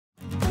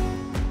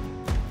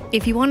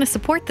If you want to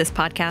support this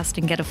podcast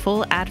and get a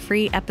full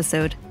ad-free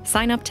episode,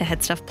 sign up to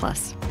Headstuff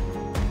Plus.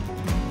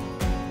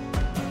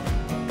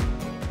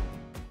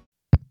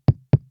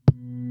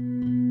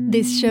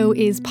 This show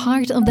is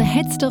part of the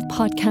Headstuff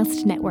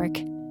Podcast Network.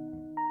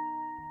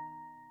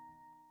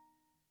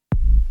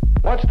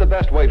 What's the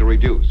best way to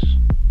reduce?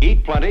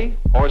 Eat plenty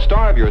or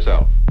starve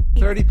yourself?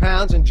 30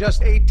 pounds in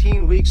just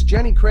 18 weeks.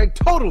 Jenny Craig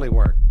totally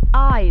worked.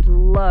 I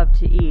love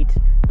to eat,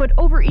 but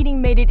overeating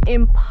made it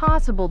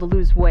impossible to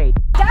lose weight.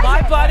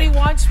 My body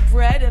wants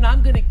bread, and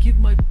I'm gonna give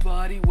my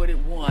body what it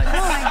wants. Oh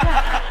my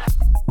God.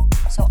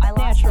 So I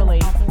lost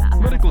Naturally.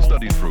 Medical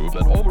studies prove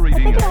that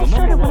overeating is the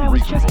number one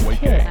reason for weight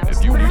gain.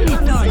 If you need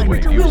to lose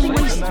weight, use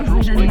safe and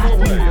natural springs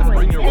away and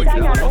bring your weight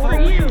down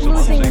without the use of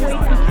unsavory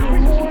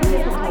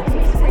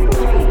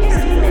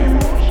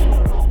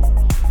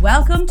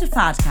Welcome to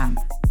Fad Camp,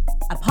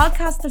 a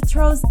podcast that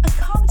throws a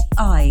comedy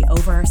eye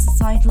over our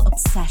societal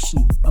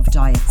obsession of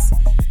diets.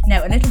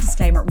 Now, a little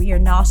disclaimer, we are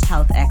not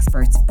health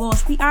experts,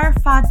 but we are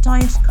fad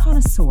diet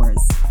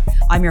connoisseurs.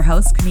 I'm your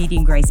host,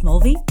 comedian Grace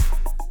Mulvey.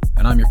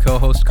 And I'm your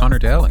co-host, Connor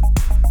Dowling.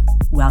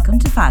 Welcome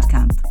to Fad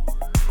Camp.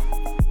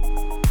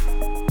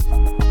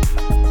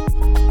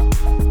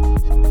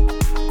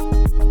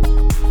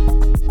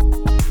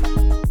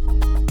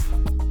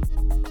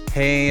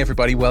 Hey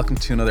everybody, welcome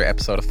to another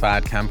episode of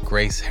Fad Camp.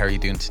 Grace, how are you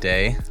doing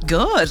today?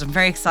 Good. I'm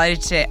very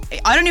excited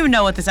I don't even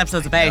know what this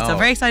episode's about, No. so I'm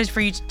very excited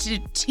for you to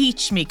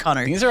teach me,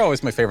 Connor. These are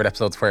always my favourite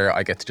episodes where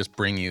I get to just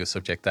bring you a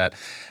subject that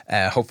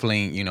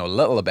hopefully you know a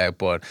little about,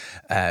 but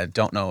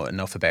don't know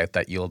enough about,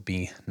 that you'll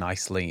be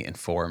nicely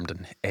informed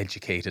and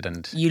educated.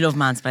 And You love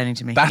mansplaining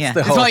to me. That's the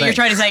That's whole what thing. you're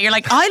trying to say. You're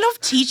like, I love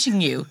teaching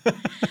you.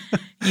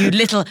 You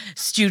little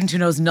student who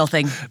knows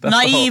nothing.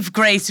 Naive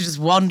Grace who just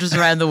wanders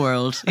around the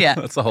world. Yeah.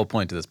 that's the whole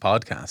point of this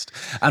podcast,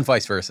 and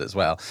vice versa as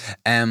well.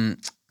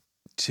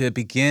 To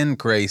begin,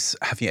 Grace,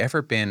 have you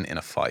ever been in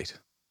a fight?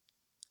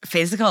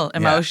 Physical,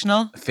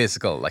 emotional.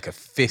 Physical, like a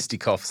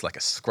fisticuffs, like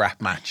a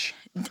scrap match.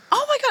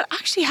 Oh my God,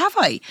 actually have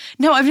I?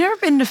 No, I've never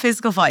been in a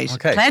physical fight.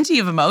 Okay. Plenty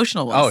of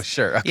emotional ones. Oh,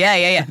 sure.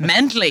 Okay. Yeah.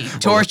 Mentally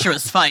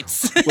torturous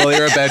fights. Well,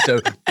 you're about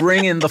to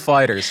bring in the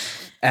fighters.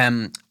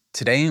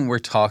 Today we're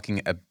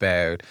talking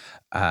about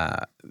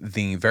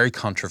the very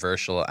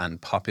controversial and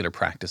popular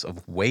practice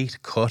of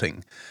weight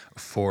cutting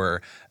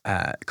for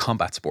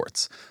combat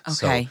sports.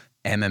 Okay.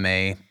 So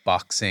MMA,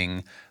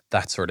 boxing,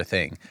 that sort of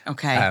thing.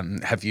 Okay.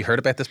 Have you heard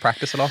about this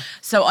practice at all?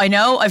 So I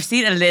know, I've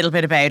seen a little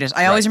bit about it.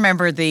 I always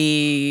remember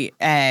the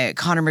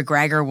Conor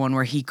McGregor one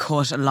where he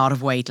cut a lot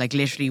of weight, like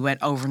literally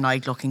went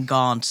overnight looking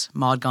gaunt,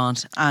 mod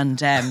gaunt. And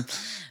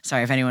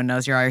sorry if anyone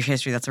knows your Irish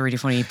history, that's a really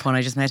funny pun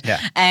I just made.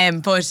 Yeah.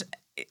 But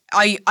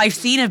I've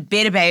seen a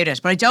bit about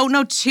it, but I don't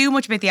know too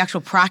much about the actual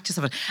practice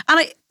of it.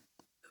 And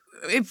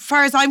as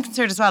far as I'm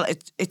concerned as well,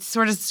 it's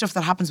sort of stuff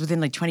that happens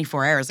within like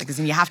 24 hours. Like, as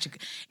in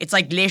it's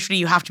like literally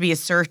you have to be a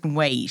certain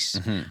weight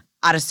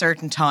at a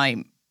certain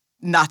time.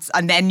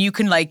 And then you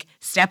can like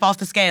step off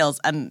the scales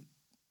and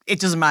it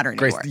doesn't matter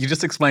anymore. Grace, you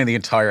just explained the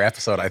entire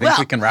episode. I think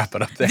we can wrap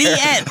it up there. The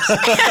end.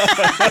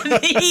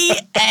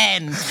 The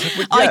end.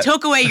 I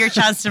took away your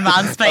chance to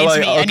mansplain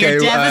to me and you're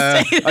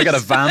devastated. I got a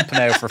vamp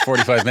now for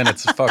 45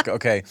 minutes. Fuck,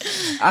 okay.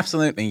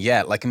 Absolutely,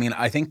 yeah. Like, I mean,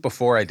 I think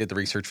before I did the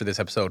research for this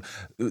episode,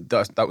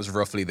 that was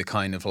roughly the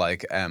kind of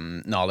like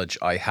knowledge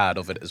I had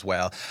of it as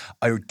well.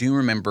 I do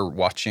remember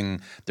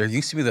watching, there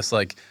used to be this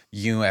like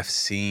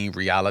UFC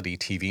reality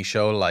TV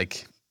show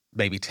like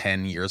maybe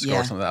 10 years ago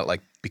or something like that,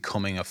 like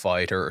Becoming a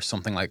Fighter or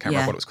something like, I can't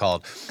remember what it was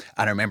called.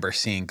 And I remember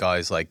seeing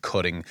guys like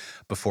cutting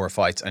before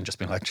fights and just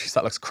being like, geez,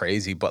 that looks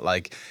crazy. But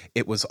like,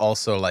 it was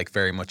also like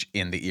very much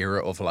in the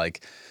era of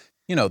like,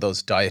 you know,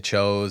 those diet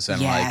shows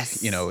and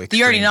like, you know,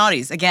 the early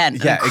noughties, again,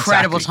 an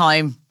incredible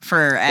time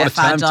for what a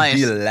fad time diet. to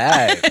be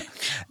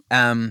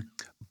alive.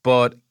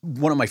 But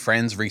one of my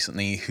friends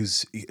recently who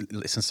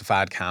listens to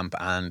Fad Camp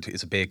and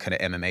is a big kind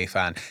of MMA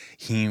fan,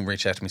 he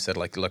reached out to me and said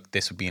like, look,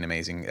 this would be an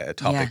amazing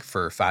topic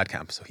for Fad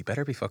Camp. So he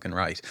better be fucking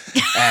right.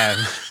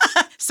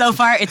 So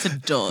far, it's a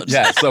dud.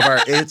 Yeah, so far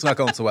it's not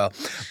going so well.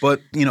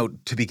 But, you know,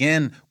 to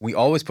begin, we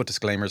always put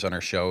disclaimers on our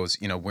shows.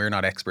 You know, we're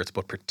not experts,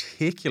 but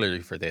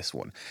particularly for this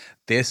one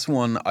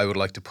I would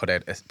like to put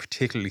out as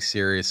particularly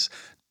serious.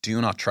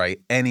 Do not try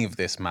any of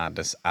this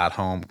madness at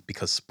home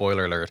because,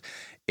 spoiler alert,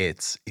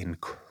 it's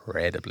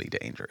incredibly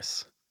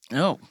dangerous.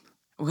 Oh,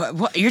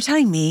 what you're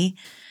telling me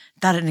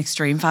that an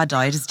extreme fad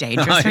diet is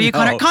dangerous for you,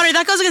 Connor? Connor,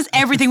 that goes against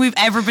everything we've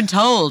ever been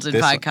told in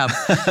Fad Camp.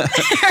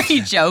 Are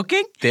you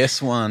joking? This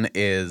one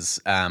is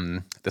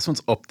this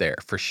one's up there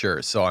for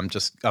sure. So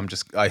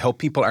I hope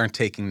people aren't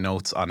taking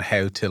notes on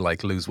how to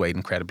like lose weight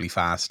incredibly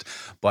fast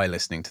by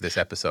listening to this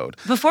episode.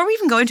 Before we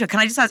even go into it,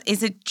 can I just ask,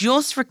 is it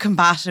just for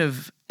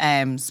combative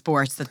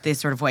sports that this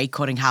sort of weight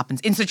cutting happens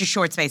in such a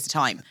short space of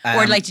time?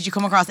 Or like, did you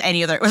come across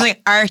any other, it was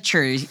like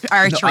archery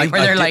where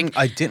they're like...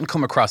 I didn't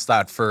come across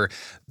that for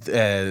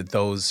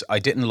those. I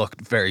didn't look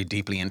very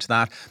deeply into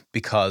that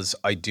because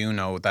I do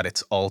know that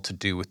it's all to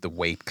do with the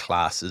weight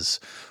classes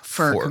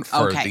for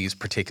these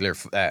particular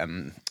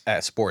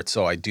sports.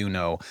 So I do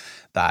know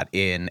that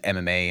in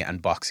MMA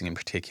and boxing in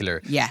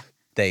particular,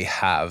 they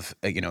have,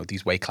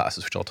 these weight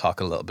classes, which I'll talk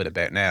a little bit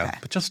about now. Okay.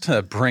 But just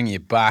to bring you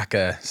back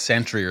a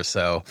century or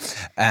so,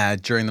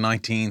 during the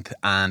 19th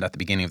and at the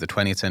beginning of the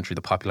 20th century,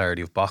 the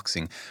popularity of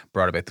boxing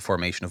brought about the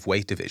formation of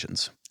weight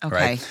divisions. Okay.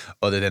 Right?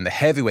 Other than the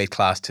heavyweight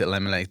class, to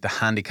eliminate the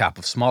handicap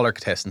of smaller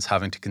contestants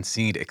having to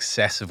concede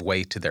excessive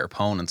weight to their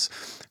opponents.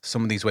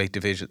 Some of these weight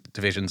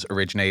divisions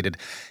originated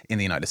in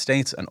the United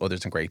States and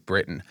others in Great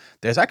Britain.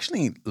 There's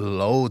actually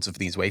loads of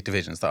these weight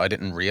divisions that I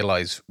didn't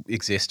realize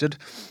existed.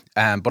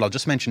 But I'll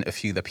just mention a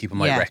few that people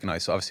might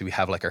recognize. So obviously we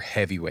have like our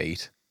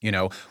heavyweight,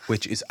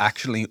 which is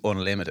actually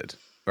unlimited,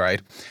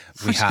 right?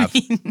 We have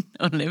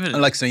unlimited.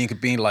 Like, so you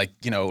could be like,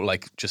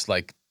 just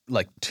like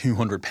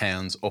 200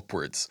 pounds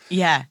upwards.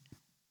 Yeah.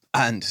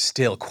 And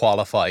still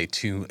qualify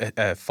to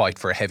fight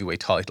for a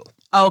heavyweight title.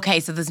 Okay,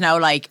 so there's no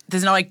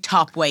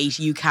top weight.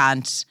 You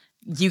can't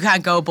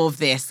go above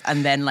this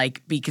and then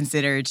like be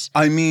considered.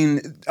 I mean,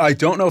 I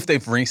don't know if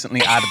they've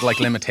recently added like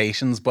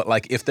limitations, but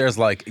like if there's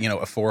like, a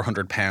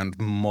 400-pound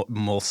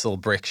muscle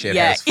brick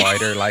shithouse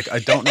fighter, like I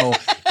don't know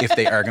if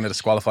they are going to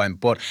disqualify him.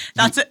 But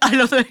I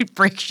love the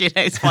brick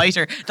shithouse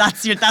fighter.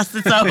 That's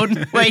its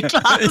own weight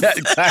class. Yeah,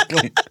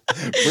 exactly.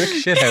 Brick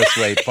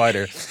shithouse weight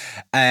fighter.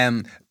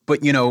 But,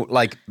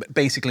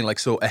 basically,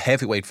 so a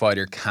heavyweight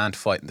fighter can't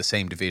fight in the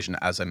same division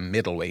as a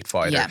middleweight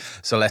fighter. Yeah.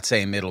 So let's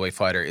say a middleweight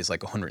fighter is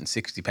like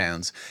 160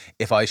 pounds.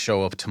 If I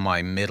show up to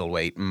my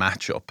middleweight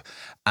matchup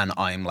and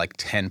I'm like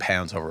 10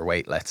 pounds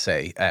overweight, let's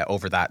say,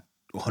 over that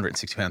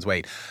 160 pounds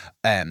weight,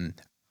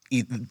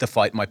 the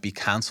fight might be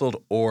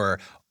cancelled, or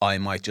I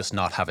might just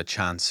not have a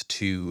chance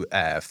to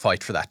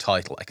fight for that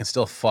title. I can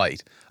still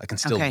fight. I can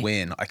still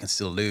win. I can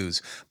still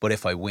lose. But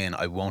if I win,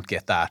 I won't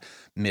get that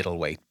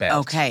middleweight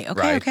belt. Okay.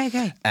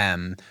 Okay.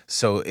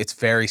 So it's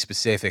very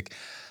specific.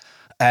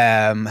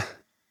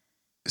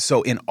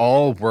 So in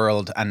all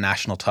world and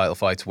national title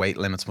fights, weight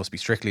limits must be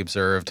strictly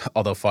observed,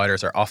 although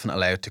fighters are often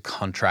allowed to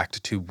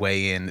contract to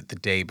weigh in the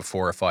day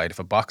before a fight. If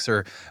a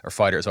boxer or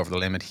fighter is over the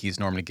limit, he is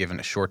normally given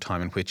a short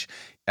time in which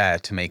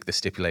to make the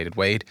stipulated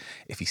weight.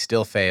 If he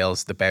still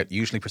fails, the bout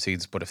usually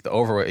proceeds, but if the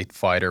overweight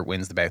fighter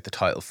wins the bout, the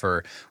title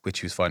for which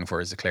he was fighting for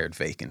is declared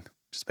vacant.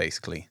 Just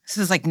basically. So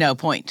there's like no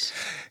point.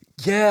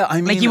 Yeah, I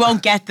mean, like you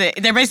won't get they're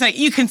basically like,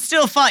 you can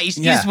still fight,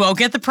 you just won't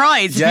get the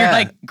prize. Yeah. And you're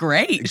like,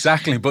 great.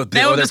 Exactly, but the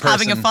now other I'm just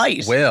person having a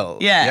fight. will.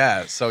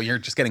 Yeah. So you're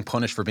just getting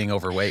punished for being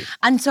overweight.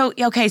 And so,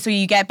 so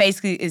you get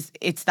basically,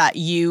 it's that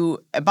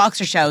a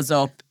boxer shows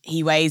up,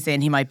 he weighs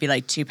in, he might be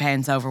like 2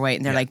 pounds overweight,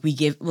 and they're like,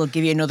 we'll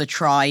give you another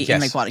try in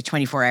like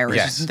 24 hours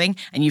or something,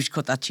 and you have to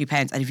cut that 2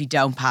 pounds, and if you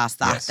don't pass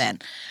that, then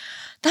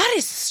that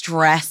is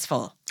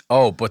stressful.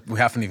 Oh, but we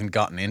haven't even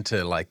gotten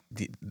into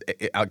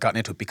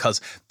it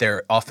because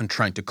they're often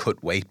trying to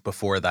cut weight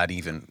before that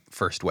even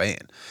first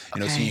weigh-in.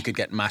 So you could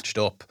get matched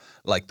up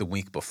like the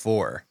week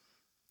before.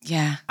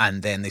 Yeah.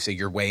 And then they say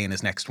your weigh-in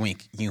is next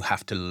week. You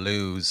have to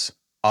lose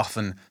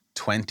often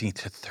 20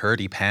 to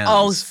 30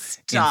 pounds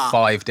in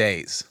 5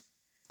 days.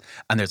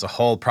 And there's a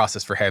whole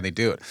process for how they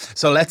do it.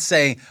 So let's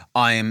say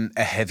I'm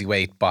a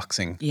heavyweight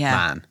boxing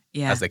man,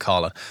 as they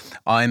call it.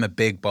 I'm a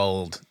big,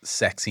 bold,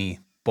 sexy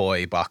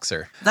boy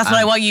boxer. That's what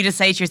I want you to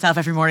say to yourself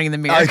every morning in the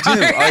mirror. I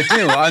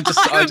do. I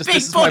just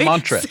this is my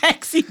mantra.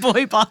 Sexy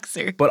boy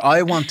boxer. But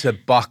I want to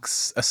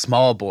box a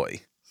small boy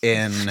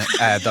in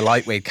the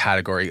lightweight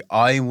category.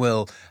 I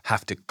will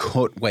have to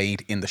cut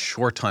weight in the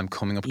short time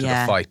coming up to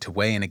the fight to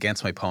weigh in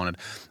against my opponent.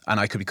 And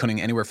I could be cutting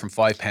anywhere from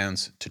 5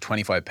 pounds to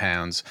 25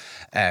 pounds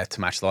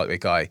to match the lightweight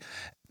guy.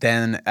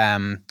 Then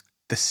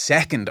the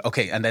second,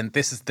 and then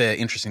this is the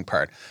interesting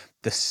part.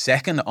 The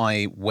second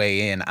I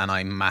weigh in and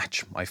I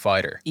match my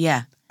fighter,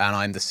 and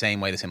I'm the same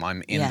weight as him,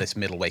 I'm in this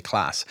middleweight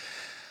class,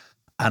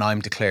 and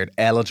I'm declared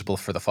eligible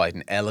for the fight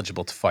and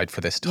eligible to fight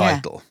for this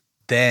title,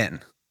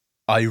 then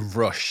I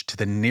rush to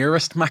the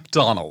nearest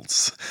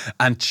McDonald's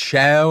and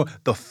chow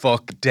the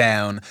fuck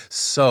down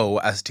so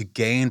as to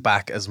gain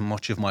back as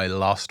much of my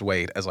lost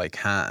weight as I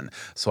can,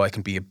 so I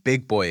can be a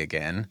big boy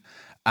again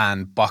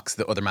and box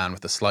the other man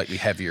with a slightly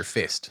heavier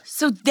fist.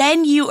 So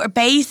then you are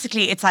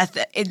basically,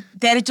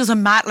 then it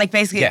doesn't matter. Like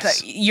basically,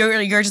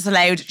 you're just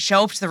allowed to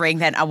show up to the ring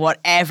then at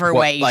whatever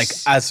weight. Like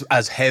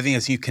as heavy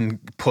as you can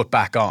put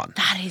back on.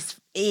 That is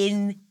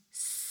insane.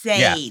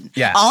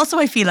 Yeah. Also,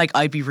 I feel like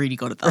I'd be really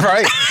good at that.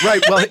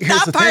 Right. Well,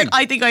 here's the thing.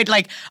 I think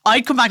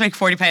I'd come back like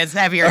 40 pounds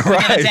heavier in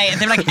a day,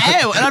 and they're like,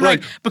 how? And I'm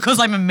like, because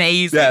I'm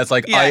amazing. Yeah, it's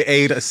like I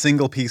ate a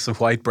single piece of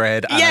white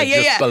bread and I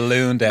just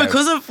ballooned out.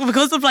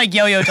 Because of like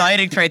yo-yo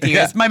dieting throughout the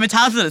years, my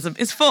metabolism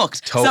is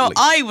fucked. Totally. So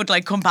I would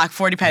like come back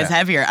 40 pounds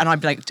heavier, and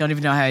I'd be like, don't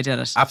even know how I did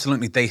it.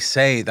 Absolutely. They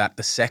say that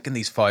the second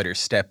these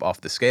fighters step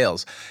off the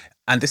scales,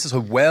 and this is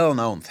a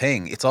well-known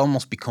thing, it's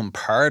almost become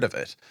part of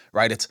it,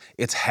 right?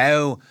 It's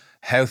how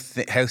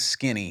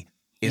skinny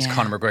is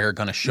Conor McGregor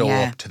going to show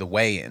up to the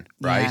weigh-in,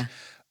 right?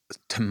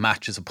 To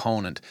match his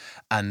opponent.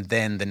 And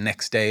then the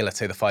next day, let's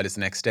say the fight is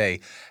the next day,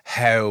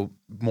 how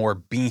more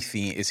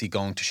beefy is he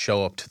going to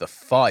show up to the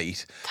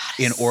fight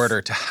in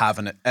order to have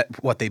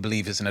what they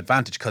believe is an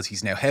advantage, because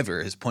he's now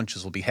heavier, his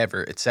punches will be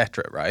heavier,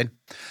 etc., right?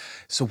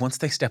 So once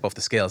they step off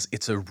the scales,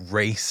 it's a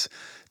race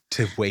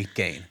to weight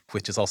gain,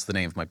 which is also the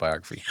name of my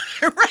biography.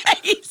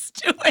 Race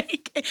to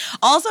weight gain.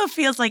 Also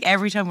feels like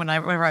every time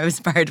whenever I was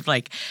part of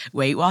like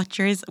Weight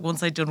Watchers,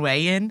 once I'd done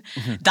weigh-in,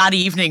 that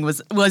evening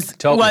was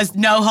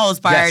no holds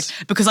barred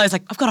because I was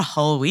like, I've got a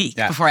whole week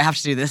before I have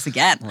to do this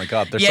again. Oh my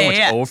God, there's so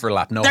much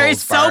overlap. There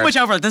is so much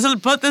overlap.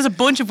 There's a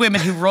bunch of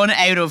women who run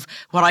out of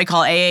what I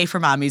call AA for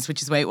Mammies,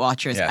 which is Weight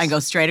Watchers, and go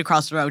straight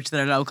across the road to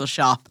their local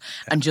shop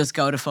and just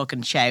go to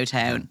fucking Chow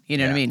Town. You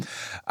know what I mean?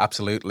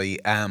 Absolutely.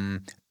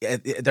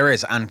 There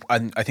is, and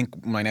I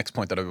think my next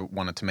point that I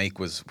wanted to make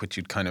was, which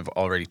you'd kind of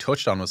already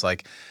touched on, was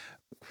like,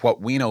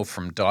 what we know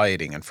from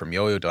dieting and from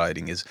yo-yo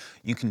dieting is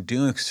you can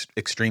do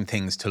extreme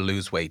things to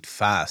lose weight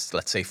fast.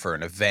 Let's say for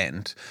an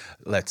event,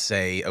 let's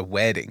say a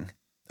wedding,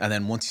 and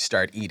then once you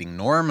start eating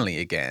normally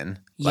again,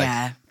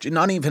 like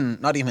not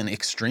even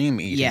extreme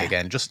eating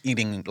again, just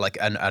eating like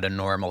at a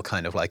normal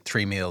kind of like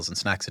 3 meals and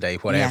snacks a day,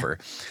 whatever.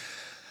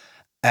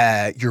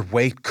 Your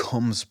weight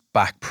comes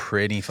back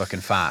pretty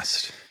fucking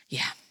fast.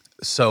 Yeah.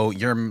 So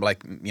you're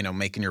like, you know,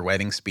 making your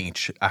wedding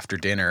speech after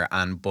dinner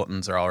and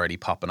buttons are already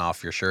popping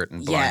off your shirt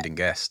and blinding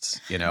guests,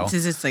 you know?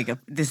 This seems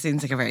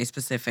like a very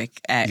specific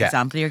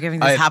example you're giving.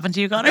 This happened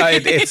to you, Connor? I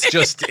see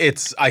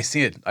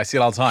it. I see it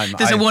all the time.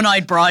 There's a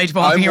one-eyed bride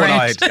walking around. I'm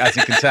one-eyed, as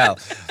you can tell.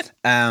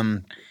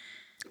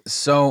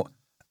 So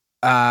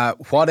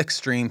what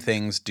extreme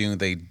things do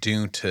they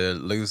do to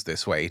lose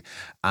this weight,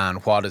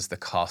 and what is the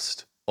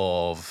cost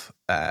of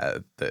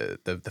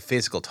the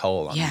physical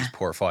toll on these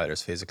poor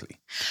fighters physically?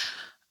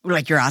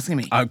 Like you're asking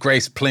me.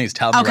 Grace, please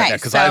tell me right now,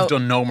 because I've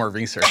done no more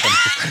research.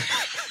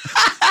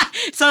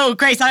 So,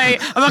 Grace, I'm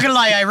not going to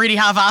lie, I really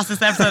have asked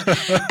this episode.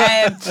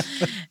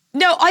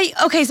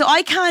 So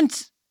I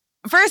can't,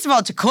 first of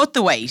all, to cut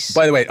the weight.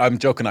 By the way, I'm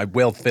joking, I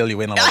will fill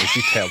you in on all the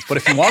details. But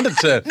if you wanted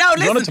to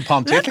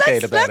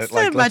pontificate about it.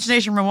 Let's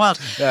imagination run wild.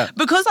 Yeah.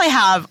 Because I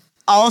have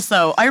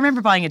also, I remember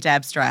buying a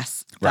Debs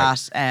dress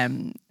that,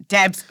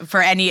 Debs,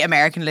 for any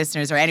American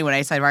listeners or anyone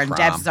outside of Ireland,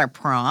 Debs is our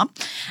prom.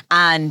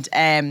 And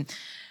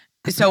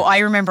so I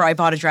remember I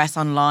bought a dress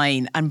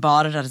online and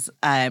bought it as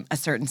a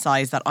certain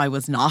size that I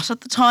was not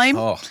at the time.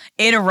 Oh.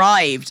 It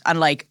arrived and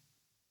like,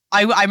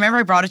 I remember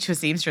I brought it to a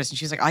seamstress and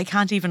she was like, I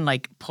can't even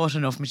like put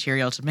enough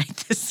material to make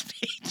this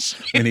speech.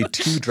 You need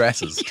 2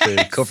 dresses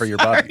to cover your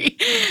body.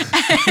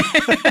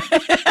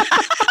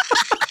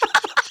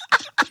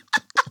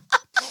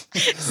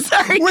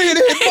 Sorry. We need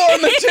more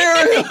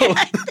material.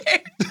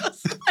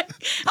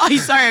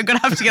 Sorry, I'm going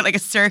to have to get like a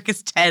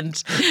circus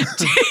tent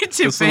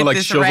to fit like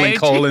this shoveling around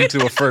coal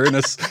into a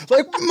furnace.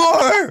 Like,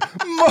 more.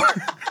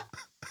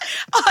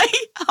 I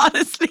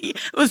honestly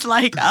was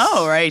like,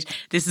 oh, right,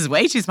 this is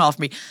way too small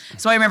for me.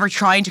 So I remember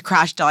trying to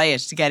crash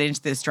diet to get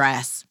into this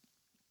dress,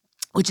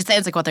 which it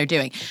sounds like what they're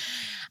doing.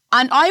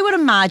 And I would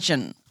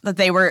imagine that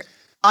they were...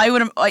 I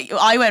went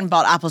and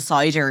bought apple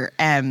cider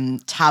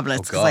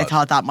tablets because I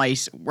thought that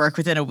might work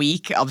within a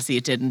week. Obviously,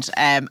 it didn't.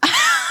 The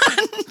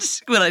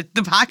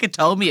packet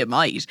told me it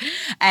might.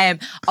 I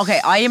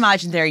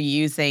imagine they're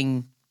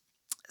using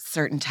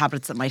certain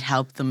tablets that might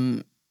help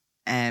them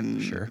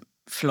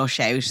flush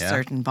out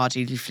certain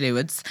bodily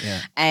fluids.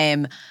 Yeah.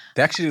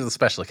 They actually do the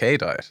Special K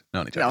diet.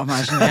 No,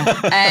 imagine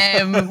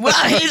that.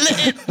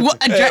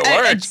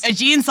 A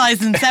gene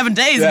size in 7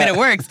 days. I mean, it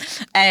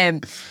works.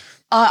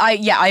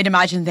 I'd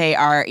imagine they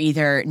are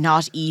either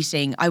not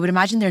eating. I would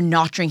imagine they're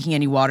not drinking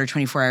any water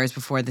 24 hours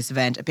before this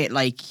event. A bit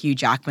like Hugh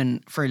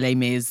Jackman for Les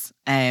Mis.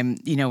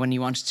 You know, when he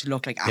wanted to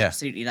look like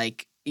absolutely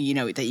like, you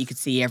know, that you could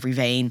see every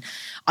vein.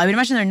 I would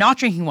imagine they're not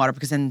drinking water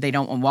because then they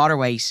don't want water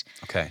weight.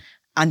 Okay.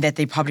 And that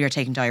they probably are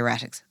taking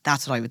diuretics.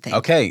 That's what I would think.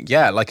 Okay,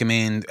 yeah. Like, I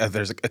mean,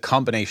 there's a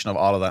combination of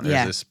all of that. And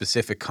there's a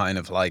specific kind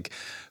of like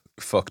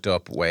fucked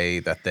up way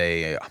that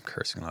they. I'm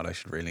cursing a lot. I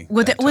should really.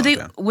 Would they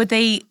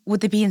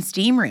be in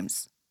steam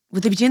rooms?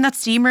 Would they be doing that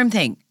steam room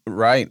thing?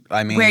 Right.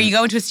 I mean, where you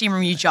go into a steam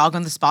room, you jog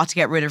on the spot to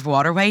get rid of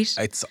water weight.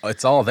 It's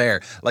all there.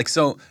 Like,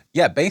 so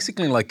yeah.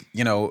 Basically, like,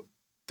 you know,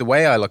 the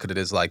way I look at it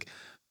is like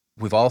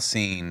we've all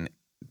seen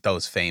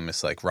those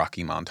famous like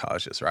Rocky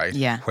montages, right?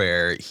 Yeah.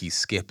 Where he's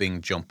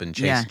skipping, jumping,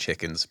 chasing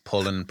chickens,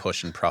 pulling,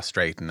 pushing,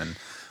 prostrating, and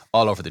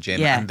all over the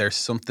gym. Yeah. And there's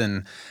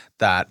something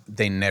that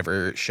they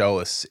never show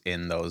us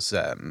in those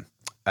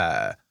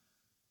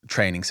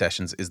training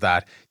sessions is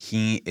that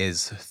he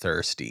is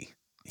thirsty.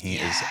 He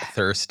is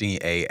thirsty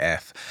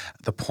AF.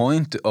 The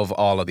point of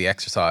all of the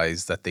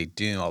exercise that they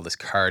do, all this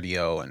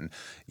cardio and,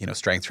 you know,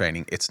 strength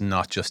training, it's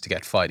not just to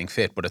get fighting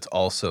fit, but it's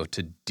also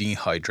to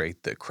dehydrate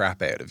the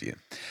crap out of you.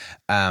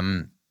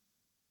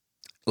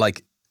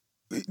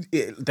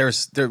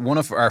 There's one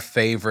of our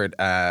favorite,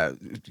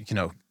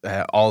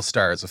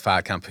 all-stars of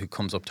Fat Camp who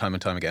comes up time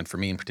and time again, for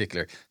me in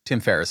particular,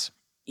 Tim Ferriss.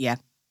 Yeah.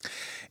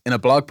 In a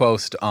blog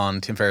post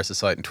on Tim Ferriss's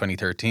site in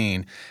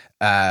 2013,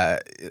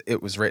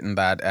 it was written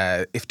that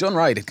if done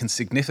right, it can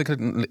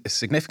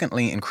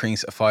significantly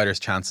increase a fighter's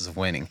chances of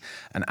winning.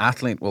 An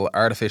athlete will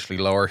artificially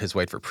lower his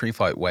weight for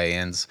pre-fight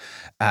weigh-ins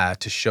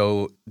to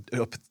show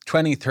up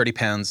 20, 30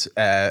 pounds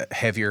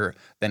heavier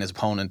than his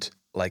opponent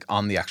like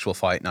on the actual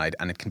fight night,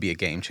 and it can be a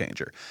game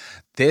changer.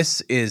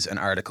 This is an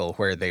article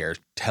where they are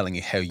telling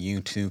you how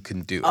you too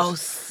can do it. Oh,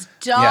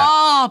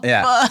 stop!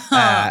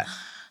 Yeah.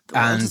 The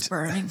world is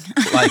burning.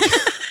 Like,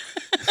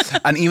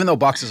 and even though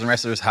boxers and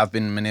wrestlers have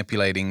been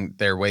manipulating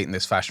their weight in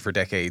this fashion for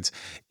decades,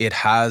 it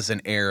has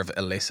an air of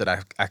illicit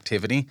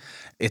activity.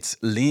 It's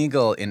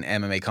legal in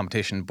MMA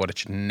competition, but it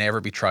should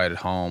never be tried at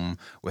home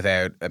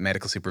without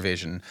medical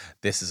supervision.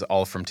 This is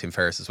all from Tim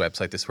Ferriss's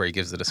website. This is where he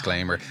gives the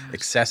disclaimer.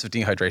 Excessive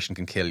dehydration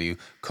can kill you.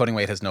 Cutting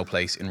weight has no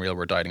place in real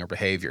world dieting or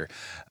behavior.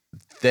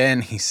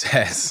 Then he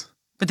says,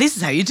 but this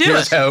is how you do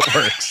here's it. how it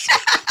works.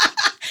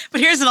 But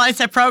here's a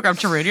 9-step program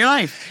to ruin your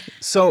life.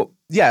 So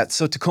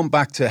to come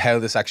back to how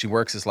this actually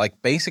works is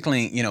like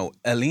basically, you know,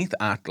 elite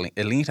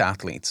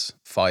athletes,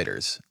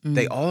 fighters,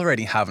 they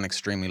already have an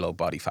extremely low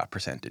body fat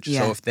percentage.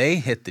 Yeah. So if they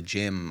hit the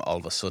gym all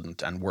of a sudden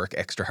and work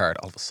extra hard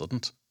all of a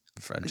sudden,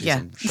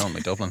 I'm showing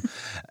my Dublin,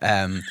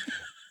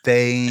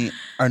 they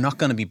are not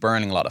going to be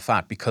burning a lot of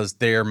fat because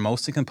they're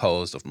mostly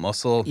composed of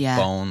muscle,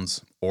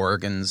 bones,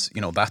 organs.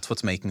 You know, that's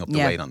what's making up the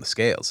weight on the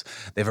scales.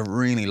 They have a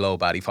really low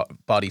body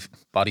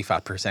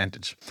fat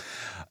percentage.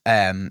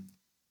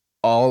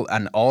 All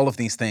of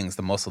these things,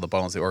 the muscle, the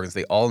bones, the organs,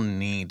 they all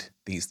need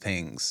these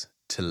things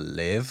to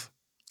live.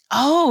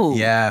 Oh.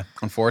 Yeah,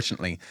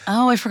 unfortunately.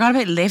 Oh, I forgot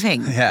about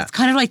living. Yeah. It's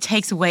kind of like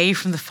takes away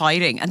from the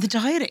fighting and the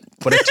dieting.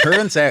 But it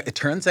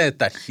turns out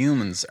that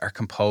humans are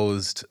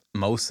composed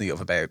mostly of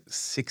about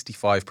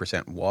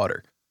 65%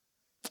 water.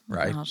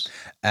 Right?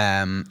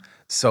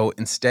 So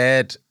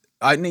instead,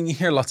 I mean, you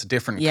hear lots of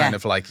different kind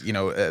of like, you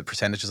know,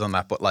 percentages on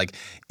that, but like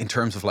in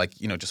terms of like,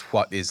 you know, just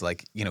what is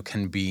like, you know,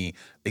 can be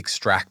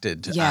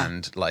extracted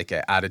and like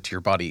added to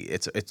your body,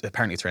 it's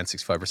apparently it's around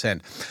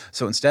 65%.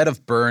 So instead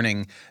of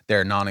burning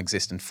their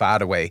non-existent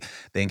fat away,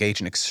 they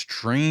engage in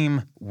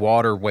extreme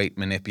water weight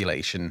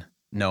manipulation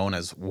known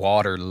as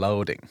water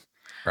loading.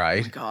 Right?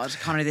 Oh my God,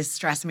 Connor, this is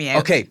stressing me out.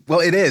 Okay, well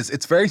it is.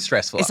 It's very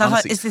stressful. Is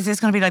this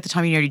going to be like the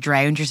time you nearly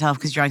drowned yourself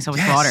because you drank so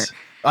much water?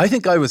 I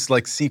think I was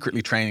like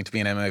secretly training to be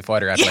an MMA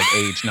fighter at like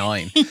age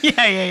 9.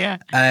 Yeah.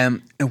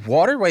 And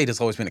water weight has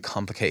always been a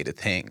complicated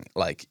thing,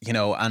 like, you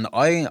know, and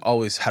I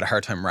always had a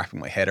hard time wrapping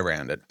my head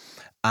around it.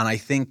 And I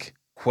think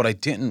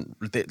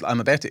I'm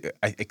about to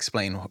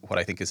explain what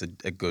I think is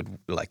a good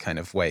like kind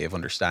of way of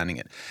understanding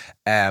it.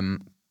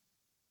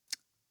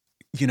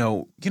 You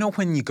know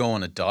when you go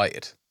on a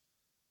diet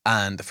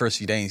and the first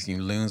few days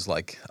you lose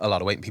like a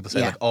lot of weight and people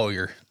say like, oh,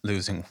 you're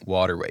losing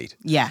water weight.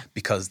 Yeah.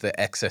 Because the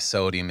excess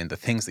sodium in the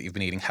things that you've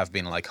been eating have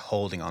been like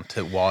holding on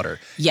to water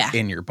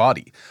in your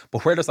body.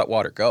 But where does that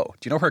water go?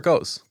 Do you know where it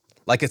goes?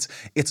 Like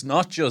it's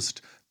not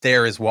just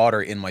there is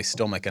water in my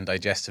stomach and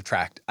digestive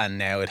tract and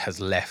now it has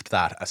left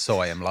that so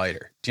I am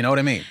lighter. Do you know what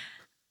I mean?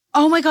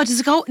 Oh my God, does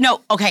it go?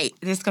 No, okay,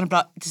 this is going to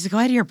blow. Does it go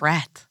out of your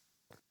breath?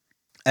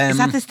 Is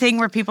that this thing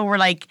where people were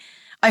like,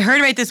 I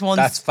heard about this once.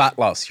 That's fat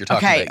loss you're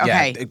talking about.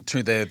 Okay. Yeah,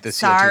 through the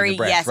Sorry, CO2 in the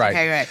breath. yes, right.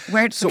 okay, right.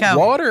 Where does it go? So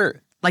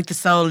water... Like the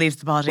soul leaves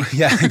the body.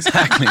 Yeah,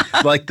 exactly.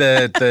 Like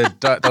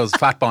those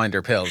fat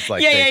binder pills.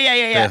 Like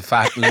the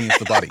fat leaves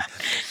the body.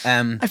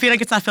 I feel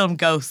like it's that film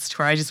Ghost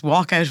where I just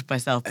walk out of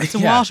myself. It's a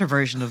water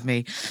version of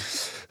me.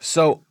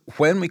 So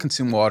when we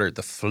consume water,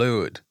 the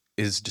fluid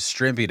is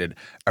distributed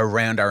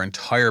around our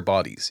entire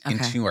bodies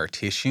into our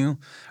tissue,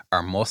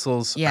 our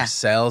muscles, our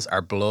cells,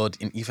 our blood,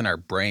 and even our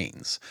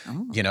brains.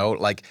 Oh. You know,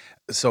 like,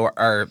 so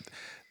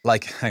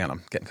hang on,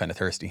 I'm getting kind of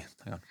thirsty.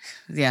 Hang on.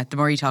 Yeah, the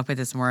more you talk about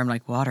this, the more I'm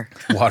like, water.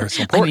 Water is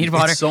so important. I need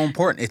water. It's so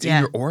important. It's in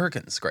your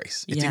organs,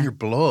 Grace. It's in your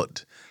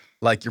blood.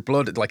 Like your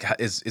blood, like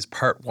is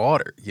part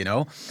water. You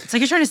know. It's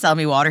like you're trying to sell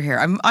me water here.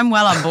 I'm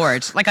well on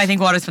board. Like I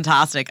think water's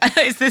fantastic.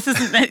 This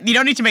isn't. You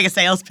don't need to make a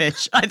sales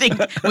pitch. I think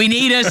we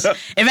need it.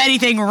 If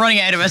anything, we're running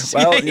out of it.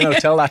 Well, you know,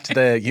 tell that to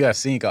the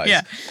UFC guys.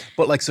 Yeah.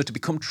 But like, so to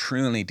become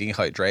truly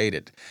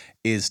dehydrated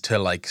is to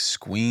like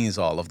squeeze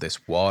all of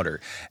this water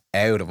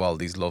out of all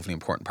these lovely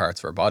important parts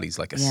of our bodies,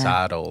 like a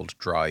sad old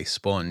dry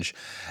sponge.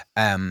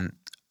 And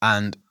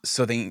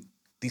so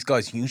these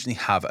guys usually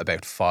have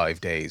about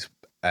 5 days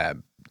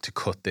to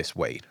cut this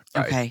weight.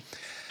 Right? Okay.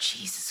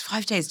 Jesus,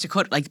 5 days to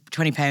cut like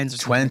 20 pounds or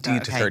something. 20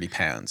 like to 30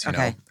 pounds, you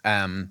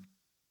know.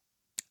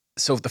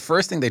 So the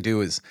first thing they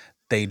do is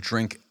they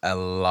drink a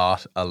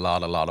lot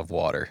of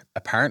water.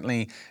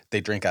 Apparently,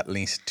 they drink at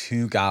least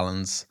 2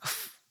 gallons,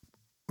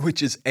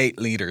 which is 8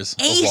 liters of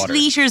water. 8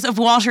 liters of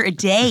water a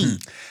day.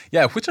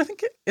 Yeah, which I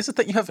think, is it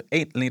that you have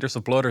 8 liters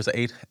of blood or is it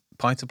 8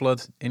 pints of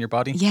blood in your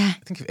body? Yeah.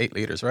 I think you have 8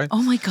 liters, right?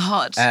 Oh my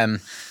God.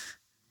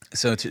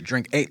 So to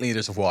drink 8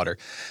 liters of water.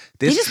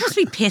 They just must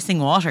be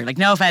pissing water. Like,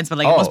 no offense, but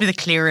like it must be the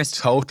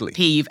clearest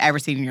pee you've ever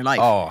seen in your life.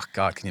 Oh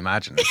God, can you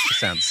imagine? It just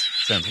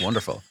sounds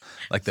wonderful.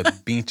 Like the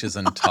beaches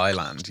in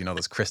Thailand, you know,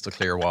 those crystal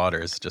clear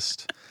waters,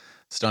 just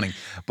stunning.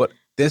 But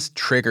this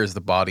triggers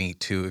the body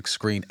to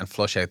excrete and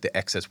flush out the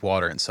excess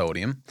water and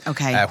sodium.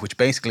 Okay. Which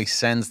basically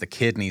sends the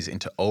kidneys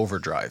into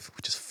overdrive,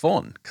 which is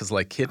fun because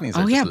like kidneys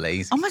are just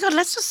lazy. Oh my God,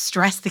 let's just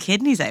stress the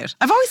kidneys out.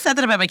 I've always said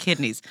that about my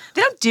kidneys.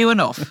 They don't do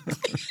enough.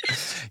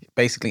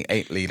 Basically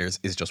 8 liters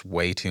is just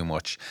way too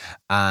much.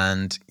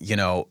 And, you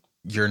know,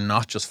 you're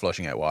not just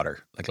flushing out water.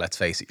 Like, let's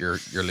face it, you're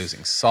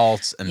losing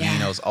salts,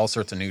 aminos, all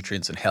sorts of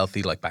nutrients, and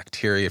healthy like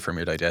bacteria from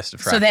your digestive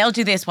tract. So they'll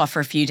do this for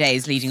a few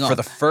days leading up. For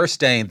the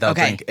first day, they'll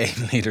drink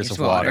 8 liters of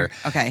water.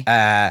 Okay.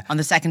 On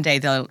the second day,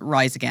 they'll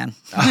rise again.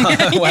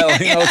 Well,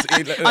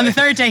 on the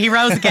third day, he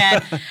rose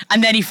again,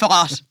 and then he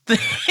fought.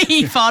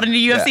 He fought in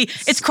the UFC. Yeah.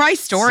 It's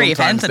Christ's story.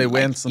 Sometimes if anything,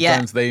 they win,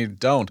 sometimes they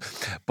don't.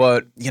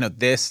 But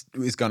this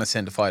is going to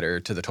send a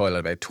fighter to the toilet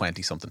about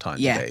 20-something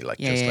times a day,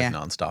 like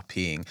non-stop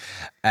peeing.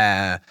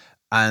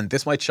 And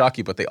this might shock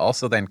you, but they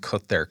also then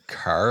cut their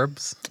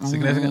carbs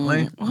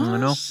significantly. I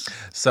know.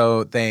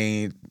 So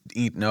they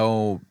eat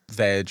no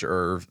veg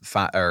or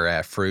fat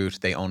or fruit.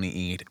 They only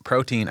eat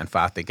protein and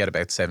fat. They get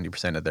about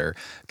 70% of their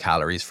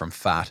calories from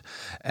fat,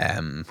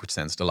 which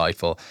sounds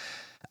delightful.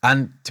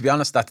 And to be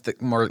honest, that's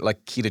more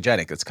like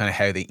ketogenic. It's kind of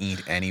how they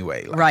eat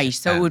anyway. Like, right.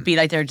 So it would be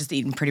like they're just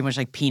eating pretty much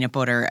like peanut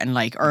butter and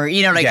like, or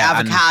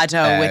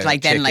avocado with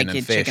like then like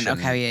chicken.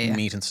 Okay,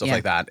 meat and stuff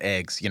like that.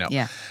 Eggs.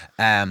 Yeah.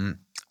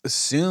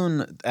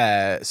 Soon,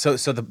 so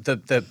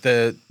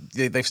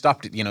they've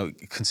stopped,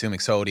 consuming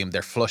sodium.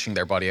 They're flushing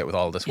their body out with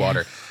all this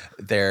water.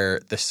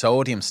 The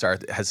sodium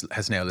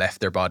has now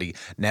left their body.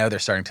 Now they're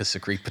starting to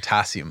secrete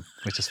potassium,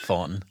 which is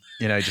fun.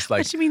 Just like,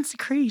 what do you mean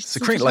secrete?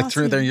 Secrete like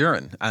through their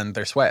urine and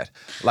their sweat.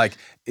 Like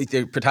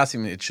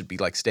potassium, it should be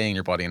like staying in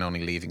your body and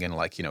only leaving in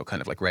like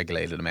kind of like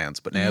regulated amounts.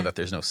 But now that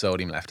there's no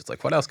sodium left, it's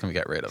like, what else can we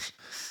get rid of?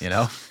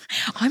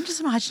 I'm just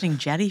imagining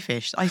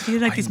jellyfish. I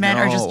feel like these men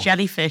are just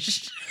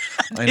jellyfish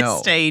at this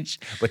stage.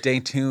 But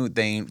day 2,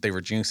 they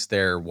reduce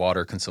their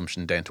water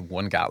consumption down to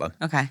 1 gallon.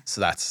 Okay.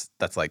 So that's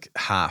like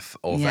half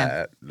of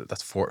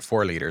that's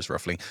 4 liters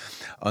roughly,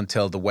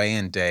 until the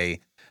weigh-in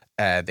day.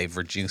 They've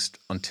reduced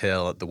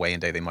until the weigh-in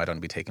day. They might only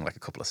be taking like a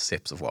couple of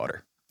sips of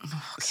water. Okay.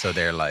 So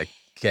they're like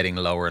getting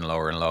lower and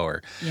lower and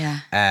lower. Yeah.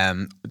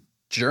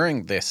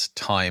 During this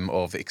time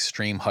of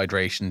extreme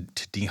hydration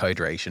to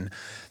dehydration,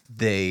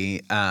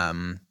 they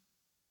are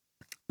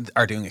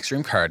doing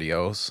extreme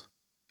cardio,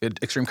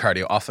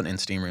 often in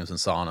steam rooms and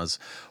saunas,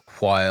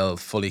 while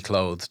fully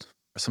clothed.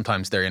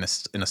 Sometimes they're in a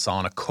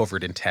sauna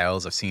covered in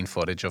towels. I've seen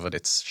footage of it.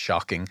 It's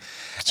shocking.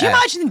 Could you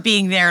imagine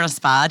being there on a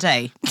spa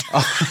day?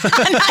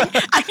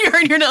 and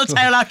you're in your little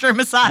towel after a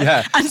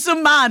massage, and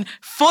some man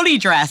fully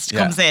dressed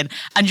comes in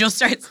and just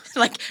starts,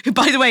 like,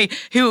 by the way,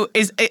 who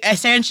is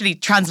essentially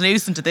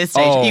translucent at this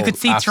stage. You could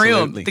see through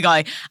him, the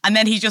guy. And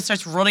then he just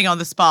starts running on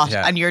the spot,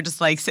 and you're just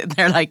like sitting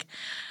there like,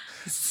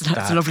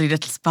 it's a lovely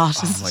little spot.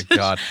 Oh my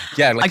God.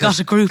 Yeah, like, I got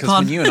a group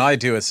on. When you and I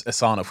do a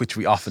sauna, which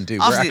we often do,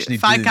 obviously,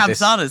 we're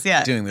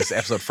actually doing this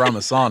episode from a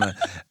sauna.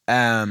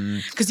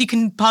 Because you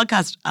can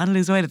podcast and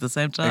lose weight at the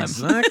same time.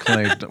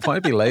 Exactly. Why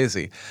be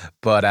lazy?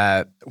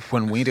 But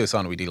when we do a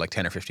sauna, we do like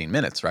 10 or 15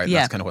 minutes, right?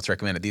 Yeah. That's kind of what's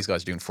recommended. These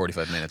guys are doing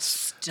 45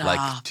 minutes,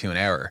 like to an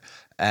hour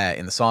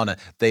in the sauna.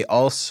 They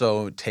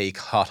also take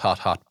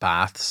hot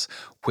baths,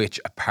 which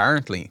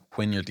apparently,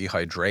 when you're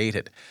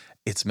dehydrated,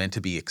 it's meant to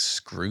be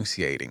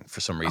excruciating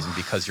for some reason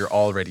because you're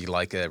already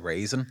like a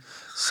raisin.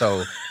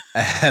 So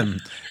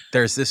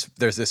there's this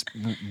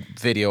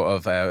video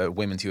of a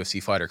women's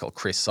UFC fighter called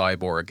Chris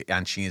Cyborg,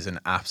 and she's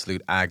in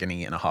absolute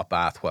agony in a hot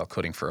bath while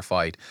cutting for a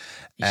fight.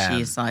 Is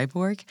she a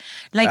cyborg?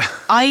 Like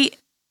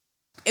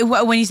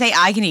when you say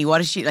agony,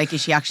 what is she like?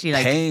 Is she actually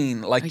like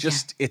pain? Like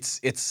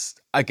it's.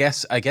 I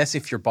guess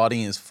if your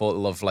body is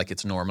full of like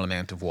its normal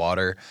amount of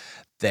water,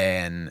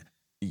 then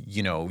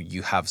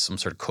you have some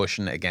sort of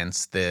cushion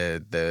against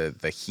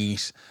the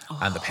heat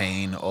and the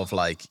pain of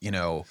like,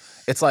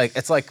 it's like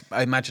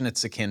I imagine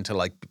it's akin to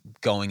like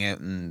going out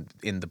in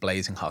the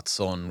blazing hot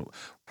sun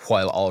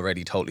while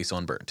already totally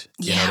sunburnt.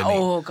 You know what I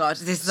mean? Oh God,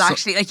 this is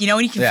actually like,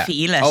 when you can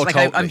feel it. Like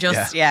totally, I'm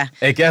just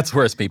It gets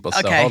worse, people.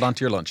 So hold on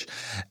to your lunch.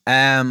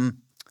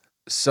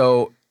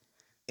 So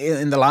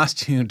in the last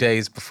 2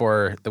 days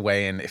before the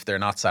weigh-in, if they're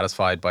not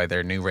satisfied by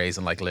their new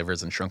raisin-like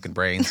livers and shrunken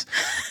brains,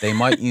 they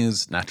might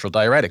use natural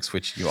diuretics,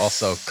 which you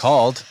also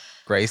called.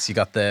 Grace, you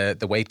got the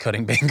weight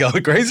cutting bingo.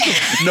 Grace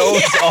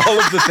knows all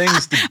of the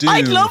things to do.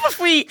 I'd love if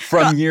we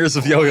from years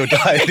of yo-yo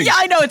dieting. Yeah,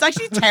 I know, it's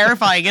actually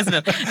terrifying, isn't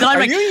it?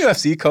 Are you a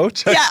UFC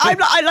coach? Yeah,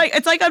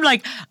 I'm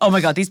like, oh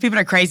my God, these people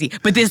are crazy.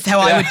 But this is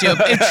how I would do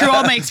it. Through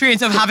all my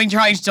experience of having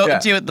tried to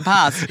do it in the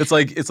past. It's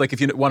like if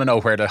you want to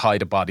know where to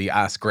hide a body,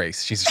 ask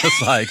Grace. She's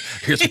just like,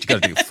 here's what you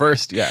got to do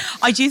first. Yeah.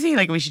 I do think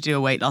like we should do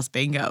a weight loss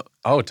bingo.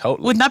 Oh,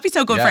 totally. Wouldn't that be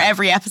so good for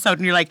every episode?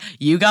 And you're like,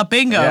 you got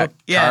bingo.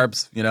 Yeah.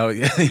 Carbs,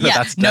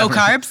 that's no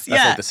carbs.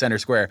 That's like the center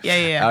square.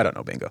 Yeah. I don't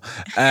know bingo.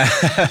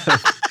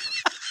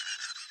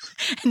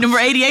 Number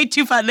 88,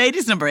 2 fat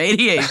ladies. Number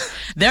 88.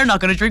 They're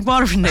not going to drink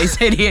water for the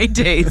next 88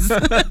 days.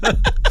 The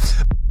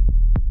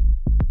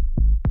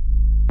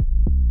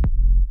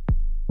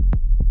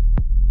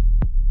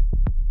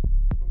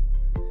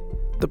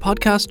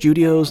Podcast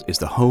Studios is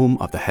the home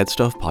of the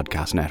Headstuff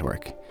Podcast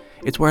Network.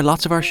 It's where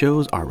lots of our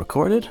shows are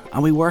recorded,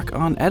 and we work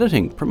on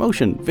editing,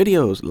 promotion,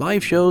 videos,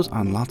 live shows,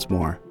 and lots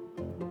more.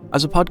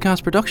 As a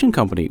podcast production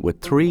company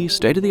with 3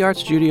 state-of-the-art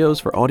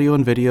studios for audio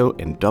and video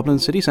in Dublin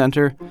city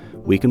centre,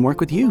 we can work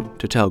with you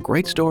to tell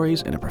great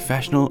stories in a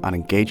professional and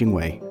engaging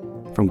way.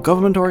 From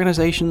government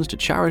organisations to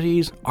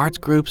charities, arts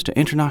groups to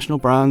international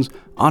brands,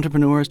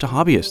 entrepreneurs to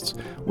hobbyists,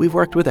 we've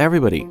worked with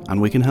everybody and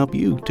we can help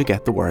you to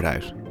get the word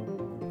out.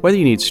 Whether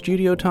you need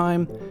studio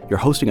time, you're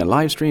hosting a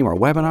live stream or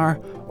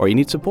webinar, or you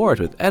need support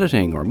with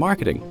editing or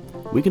marketing,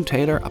 we can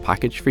tailor a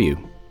package for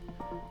you.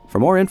 For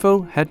more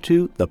info, head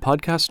to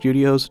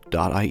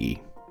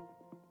thepodcaststudios.ie.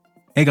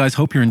 Hey guys,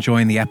 hope you're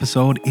enjoying the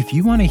episode. If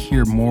you want to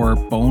hear more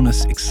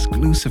bonus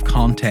exclusive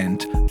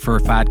content for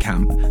Fad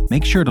Camp,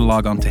 make sure to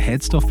log on to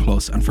Head Stuff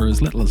Plus, and for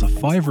as little as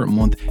 $5 a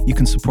month, you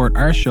can support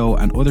our show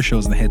and other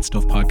shows in the Head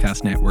Stuff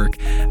Podcast Network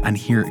and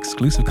hear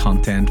exclusive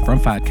content from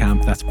Fad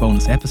Camp. That's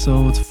bonus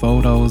episodes,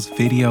 photos,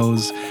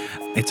 videos.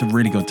 It's a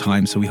really good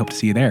time, so we hope to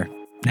see you there.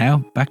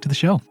 Now, back to the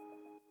show.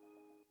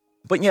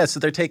 But yeah, so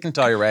they're taking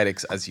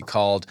diuretics, as you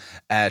called,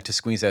 to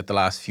squeeze out the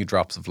last few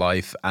drops of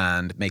life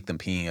and make them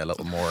pee a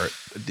little more,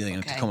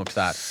 to come up to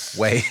that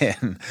weigh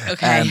in.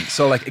 Okay.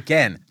 So like,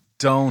 again,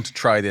 don't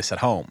try this at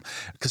home.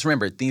 Because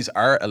remember, these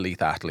are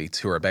elite athletes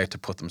who are about to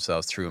put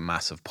themselves through a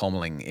massive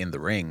pummeling in the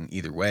ring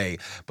either way.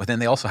 But then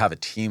they also have a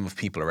team of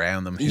people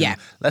around them who,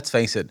 let's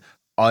face it,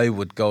 I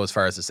would go as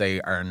far as to say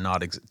are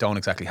don't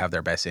exactly have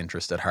their best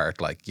interest at heart.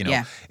 Like,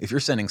 if you're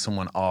sending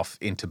someone off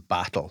into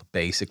battle,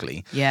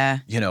 basically,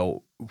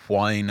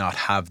 why not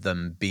have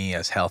them be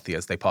as healthy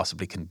as they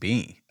possibly can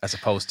be, as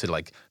opposed to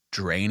like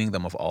draining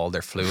them of all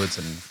their fluids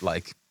and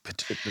like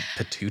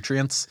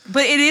pitutrients.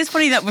 But it is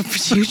funny that with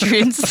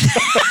pitutrients,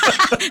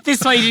 this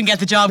is why you didn't get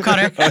the job,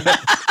 Connor.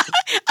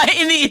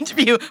 In the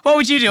interview, what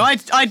would you do?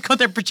 I'd cut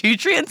their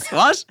pitutrients.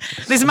 What?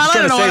 Listen, man, I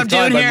don't know what I'm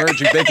doing here.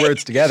 Merging big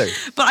words together.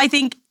 But I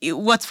think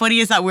what's funny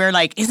is that we're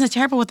like, isn't it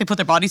terrible what they put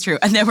their bodies through?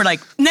 And then we're like,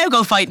 now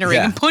go fight in a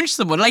ring and punch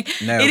someone. Like,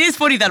 it is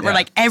funny that we're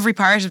like, every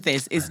part of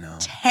this is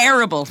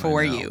terrible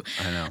for you.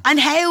 I know. And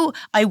how,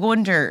 I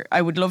wonder,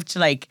 I would love to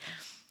like,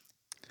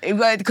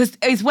 because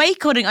it's weight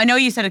cutting. I know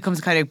you said it comes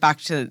kind of back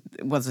to,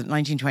 was it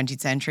 19th, 20th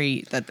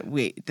century that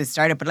this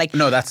started, but like...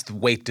 No, that's the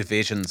weight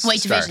divisions.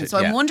 So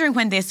I'm wondering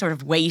when this sort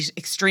of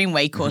extreme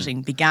weight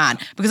cutting began,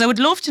 because I would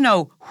love to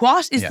know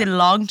what is the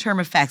long-term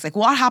effects, like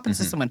what happens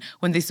to someone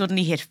when they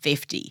suddenly hit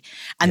 50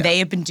 and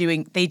they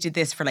did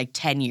this for like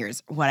 10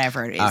 years,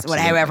 whatever it is,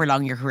 however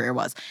long your career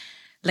was.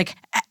 Like,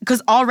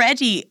 because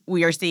already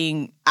we are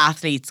seeing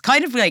athletes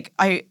kind of like,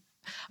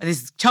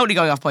 this is totally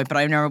going off point, but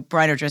I remember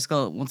Brian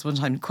O'Driscoll one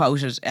time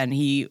quoted, and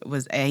he's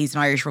an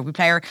Irish rugby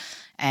player,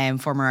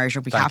 former Irish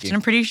rugby captain,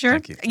 I'm pretty sure.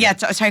 Yeah,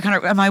 sorry,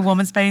 Connor, am I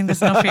woman-splaining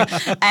this enough for you?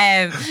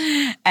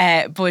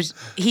 But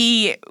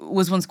he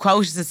was once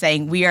quoted as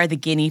saying, "We are the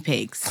guinea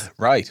pigs."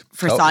 Right.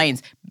 For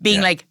science.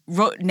 Being like,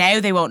 now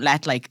they won't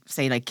let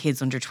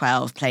kids under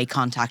 12 play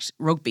contact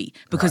rugby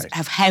because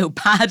of how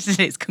bad it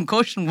is,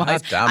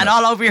 concussion-wise, and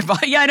all over your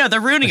body. Yeah, I know,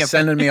 they're ruining it.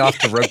 Sending me off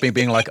to rugby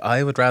being like,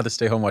 I would rather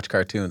stay home and watch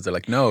cartoons. They're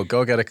like, no,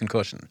 go get a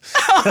concussion.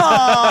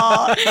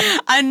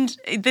 And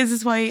this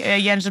is why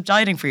you ended up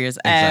dieting for years.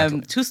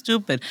 Exactly. Too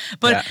stupid.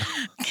 But,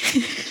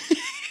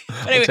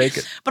 but anyway, take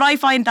it. But I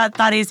find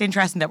that is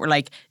interesting that we're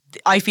like,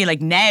 I feel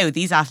like now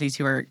these athletes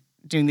who are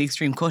doing the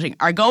extreme cutting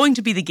are going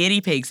to be the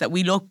guinea pigs that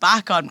we look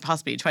back on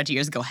possibly 20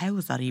 years ago. How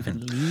was that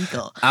even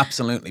legal?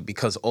 Absolutely,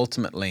 because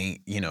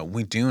ultimately,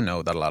 we do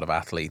know that a lot of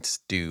athletes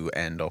do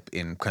end up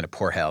in kind of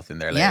poor health in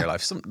their later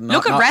life.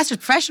 Look at wrestlers.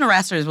 Professional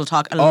wrestlers will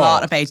talk a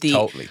lot about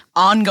the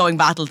ongoing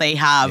battle they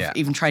have,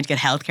 even trying to get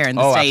healthcare in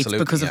the States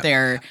because of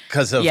their...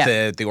 Because of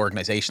the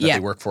organisation that they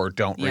work for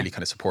don't really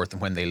kind of support them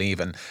when they leave.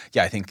 And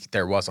I think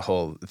there was a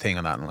whole thing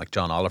on that, and like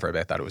John Oliver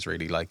about that. It was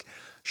really like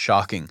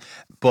shocking.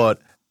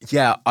 But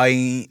yeah,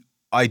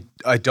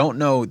 I don't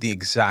know the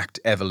exact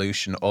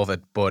evolution of it,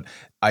 but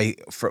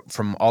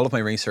from all of my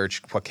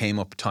research, what came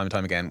up time and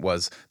time again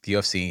was the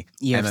UFC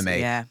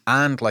MMA,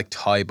 and like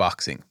Thai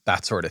boxing,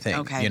 that sort of thing.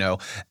 Okay.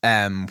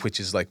 Which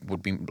is like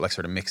would be like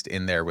sort of mixed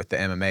in there with the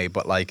MMA,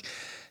 but like,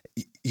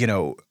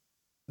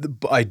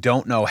 I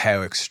don't know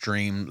how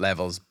extreme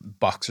levels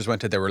boxers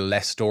went to. There were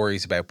less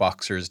stories about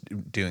boxers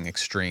doing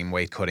extreme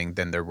weight cutting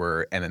than there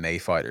were MMA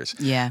fighters.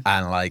 Yeah,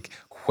 and like,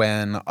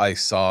 when I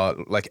saw,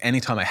 like,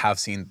 anytime I have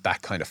seen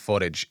that kind of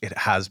footage, it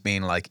has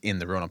been like in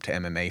the run up to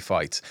MMA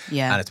fights.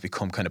 Yeah. And it's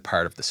become kind of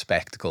part of the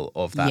spectacle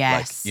of that.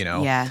 Yes. Like,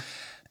 Yeah.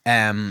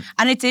 And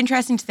it's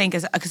interesting to think,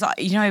 because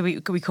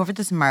we covered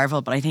this in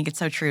Marvel, but I think it's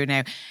so true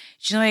now.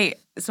 Do you know,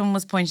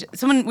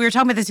 we were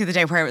talking about this the other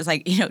day, where it was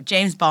like,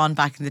 James Bond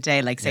back in the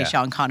day, like say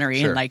Sean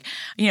Connery, and like,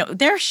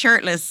 they're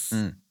shirtless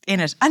in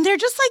it, and they're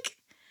just like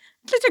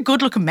they're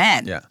good looking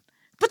men. Yeah.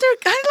 But they're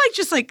kind of like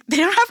just like, they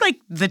don't have like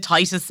the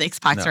tightest six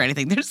packs or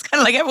anything. They're just kind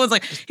of like, everyone's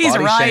like, he's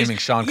body right. shaming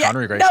Sean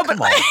Connery, great. No, come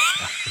but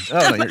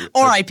on.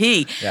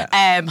 R.I.P.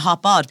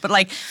 Hot bod. But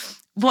like,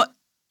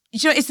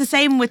 it's the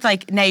same with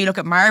like, now you look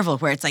at Marvel,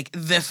 where it's like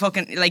the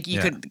fucking, like you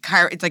could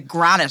carve, it's like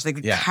granite,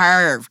 like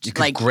carved. You could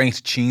like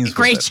grate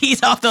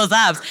cheese off those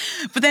abs.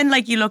 But then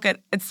like you look at,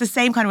 it's the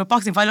same kind of with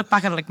boxing. If I look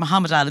back at like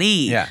Muhammad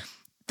Ali,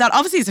 that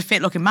obviously is a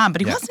fit looking man,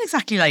 but he Yeah. wasn't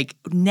exactly like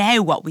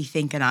now what we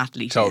think an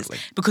athlete Totally.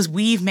 is. Because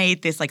we've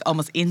made this like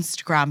almost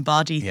Instagram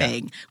body Yeah.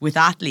 thing with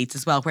athletes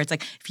as well, where it's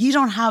like, if you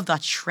don't have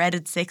that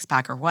shredded six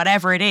pack or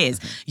whatever it is,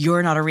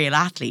 you're not a real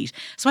athlete.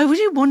 So I would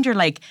wonder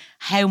like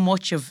how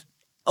much of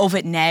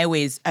it now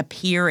is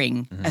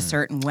appearing a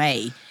certain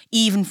way,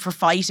 even for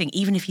fighting,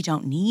 even if you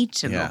don't need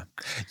to look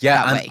Yeah,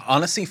 that and way.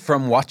 honestly,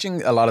 from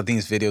watching a lot of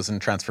these videos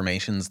and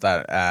transformations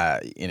that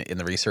in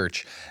the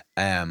research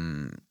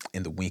in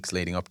the weeks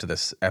leading up to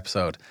this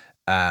episode,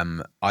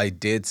 I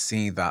did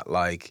see that,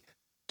 like,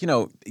 you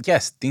know,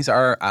 yes, these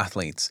are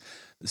athletes,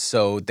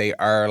 so they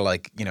are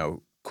like, you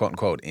know, quote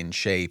unquote in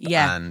shape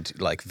Yeah. and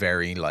like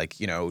very like,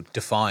 you know,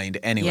 defined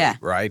anyway, Yeah.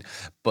 right?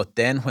 But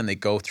then when they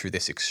go through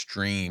this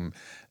extreme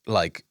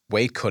like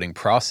weight cutting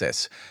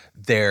process,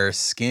 their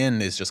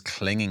skin is just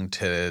clinging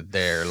to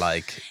their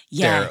like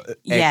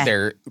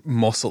their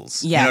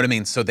muscles. You Yeah. know what I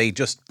mean? So they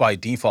just by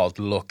default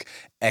look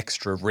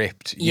extra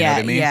ripped. You know what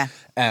I mean? Yeah.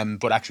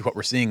 But actually what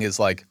we're seeing is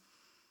like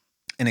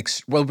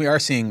we are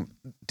seeing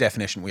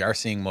definition, we are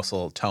seeing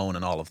muscle tone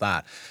and all of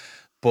that.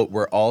 But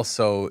we're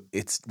also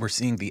we're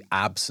seeing the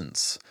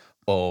absence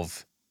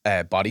of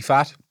body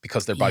fat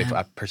because their body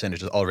fat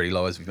percentage is already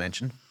low, as we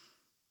mentioned.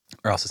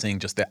 We're also seeing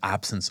just the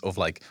absence of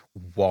like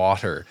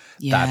water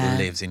that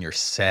lives in your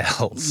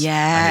cells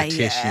and your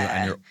tissue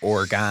and your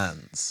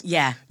organs.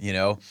 Yeah. You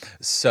know?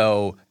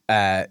 So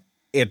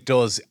it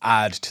does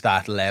add to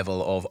that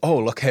level of, oh,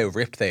 look how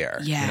ripped they are.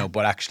 Yeah. You know,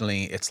 but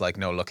actually it's like,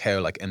 no, look how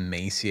like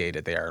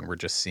emaciated they are, and we're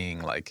just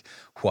seeing like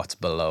what's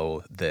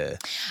below the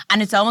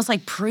And it's almost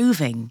like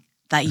proving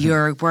that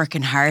you're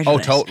working hard. Oh,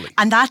 at it. totally.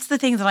 And that's the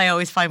thing that I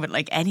always find with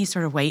like any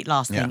sort of weight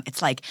loss thing. Yeah.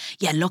 It's like,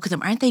 yeah, look at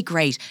them. Aren't they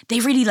great? They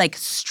really like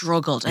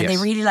struggled and they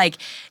Yes. really like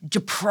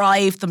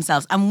deprived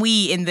themselves. And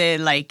we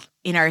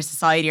in our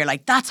society are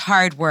like, that's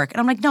hard work. And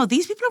I'm like, no,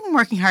 these people have been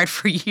working hard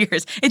for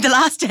years. In the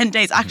last 10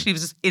 days, actually, it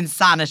was just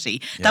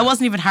insanity. That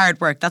wasn't even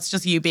hard work. That's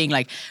just you being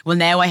like, well,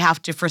 now I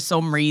have to, for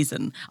some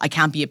reason, I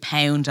can't be a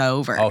pound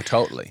over. Oh,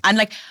 totally. And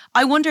like,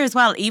 I wonder as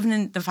well, even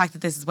in the fact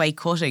that this is weight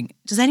cutting,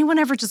 does anyone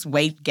ever just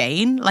weight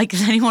gain? Like,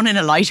 does anyone in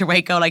a lighter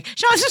weight go like,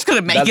 I was just going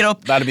to make it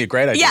up? That'd be a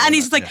great idea. Yeah, and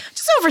he's wouldn't like, it?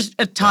 just over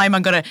a time,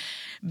 I'm going to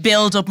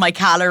build up my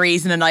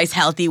calories in a nice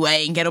healthy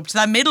way and get up to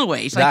that middle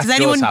weight. Like, That does does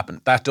anyone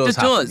happen. That does It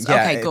happen. does? Yeah,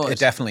 Okay, good. It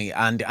definitely.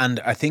 And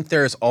I think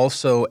there's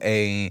also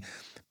an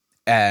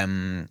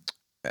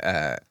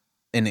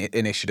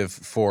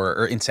initiative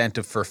or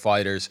incentive for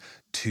fighters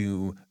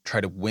to try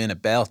to win a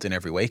belt in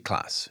every weight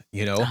class,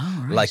 you know?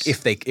 Oh, right. Like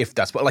if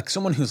that's what, like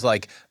someone who's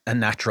like a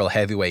natural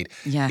heavyweight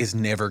Yeah. is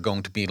never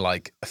going to be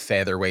like a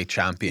featherweight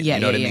champion, Yeah,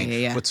 you know yeah, what I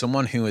mean? yeah. But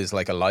someone who is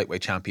like a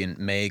lightweight champion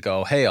may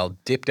go, hey, I'll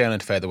dip down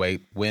into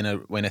featherweight, win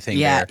a thing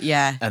Yeah, there,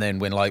 yeah. and then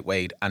win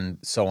lightweight and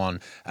so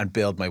on and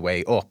build my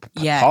way up,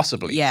 Yeah,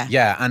 possibly. yeah.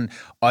 Yeah, and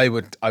I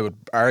would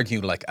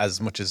argue, like, as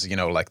much as, you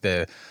know, like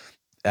the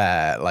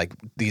like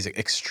these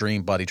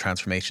extreme body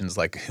transformations,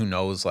 like who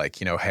knows, like,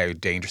 you know, how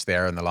dangerous they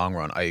are in the long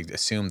run. I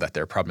assume that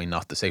they're probably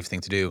not the safe thing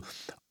to do.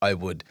 I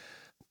would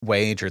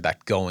wager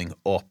that going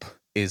up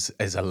is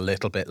a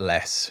little bit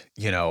less,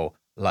 you know,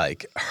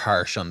 like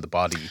harsh on the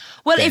body.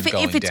 Well, than if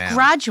going it's down.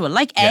 gradual,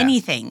 like Yeah.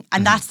 anything,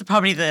 and that's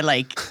probably the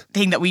like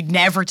thing that we'd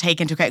never take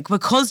into account,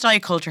 because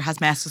diet culture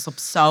has messed us up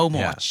so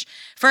much.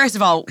 First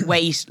of all,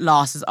 weight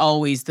loss is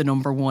always the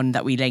number one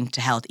that we link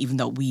to health, even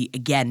though we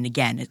again and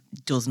again it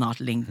does not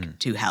link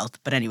to health.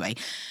 But anyway,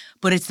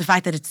 but it's the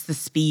fact that it's the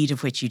speed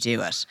of which you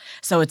do it.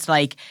 So it's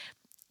like,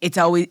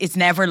 it's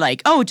never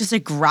like, oh, just a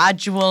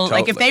gradual,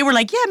 like if Totally. they were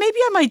like, yeah, maybe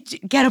I might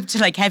get up to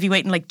like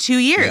heavyweight in like 2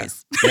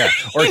 years. Yeah,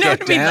 or You know get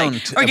what I mean? down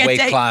Like, to or a get weight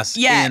down- class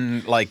yeah.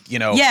 in, like, you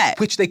know, Yeah.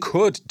 which they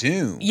could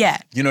do. Yeah.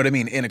 You know what I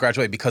mean? In a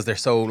graduate way, because they're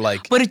so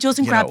like. But it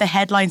doesn't you grab know, the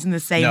headlines in the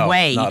same No,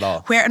 way. not at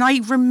all. And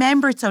I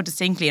remember it so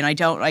distinctly, and I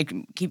don't I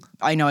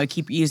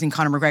keep using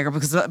Conor McGregor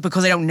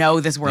because I don't know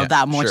this world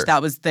Yeah, that much. sure.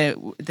 That was the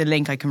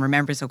link I can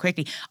remember so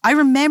quickly. I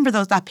remember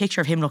that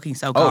picture of him looking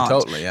so gaunt,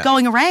 totally, yeah.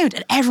 going around,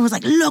 and everyone was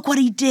like, "Look what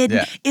he did!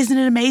 Yeah. Isn't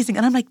it amazing?"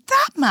 And I'm like,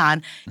 "That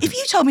man! If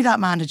you told me that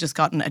man had just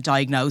gotten a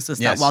diagnosis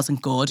Yes. that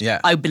wasn't good, Yeah.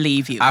 I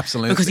believe you,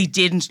 Absolutely. because he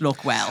didn't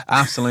look well."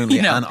 Absolutely.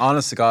 You know? And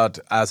honest to God,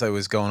 as I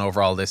was going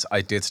over all this,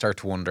 I did start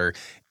to wonder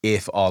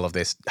if all of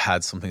this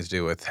had something to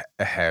do with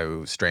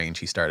how strange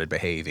he started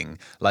behaving.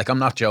 Like, I'm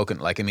not joking.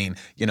 Like, I mean,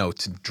 you know,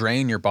 to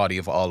drain your body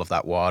of all of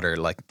that water,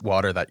 like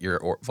water that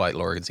your vital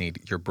organs need,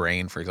 your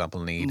brain, for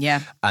example, need. Yeah.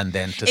 And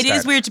then to It is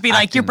start weird to be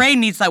like, your acting- brain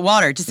needs that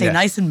water to stay Yeah.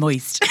 nice and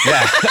moist.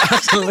 Yeah,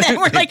 absolutely. And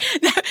then we're like,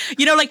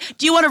 you know, like,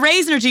 do you want a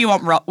raisin or do you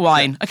want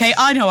wine? Okay,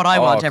 I know what I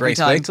want every Grace,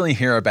 time. wait till you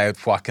hear about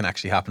what can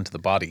actually happen to the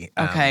body.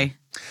 Okay.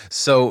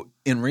 So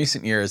in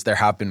recent years, there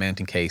have been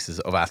mounting cases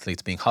of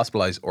athletes being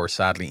hospitalized or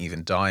sadly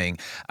even dying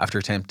after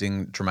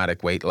attempting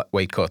dramatic weight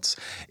cuts.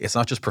 It's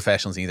not just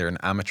professionals either, and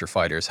amateur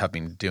fighters have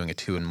been doing it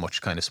too in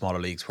much kind of smaller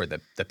leagues where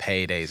the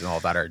paydays and all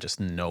that are just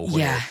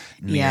nowhere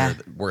near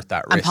worth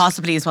that risk. And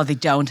possibly as well, they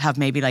don't have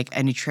maybe like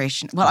a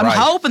nutrition. Well, I'm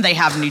hoping they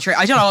have a nutrition.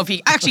 I don't know if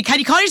you actually, can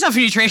you call yourself a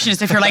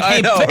nutritionist if you're like,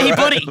 hey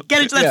buddy,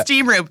 get into that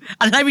steam room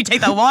and let me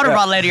take that water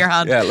bottle out of your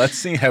hand. Yeah, let's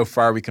see how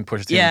far we can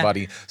push it through the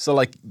body. So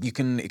like you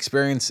can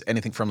experience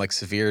anything from like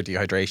severe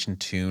dehydration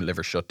to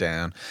liver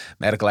shutdown.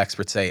 Medical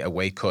experts say a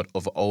weight cut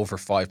of over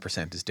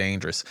 5% is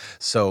dangerous.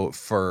 So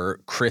for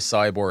Chris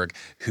Cyborg,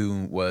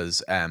 who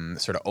was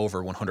sort of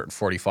over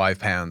 145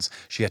 pounds,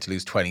 she had to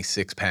lose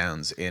 26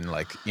 pounds in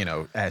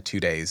 2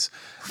 days.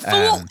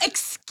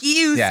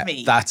 Excuse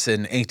me. That's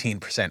an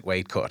 18%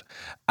 weight cut.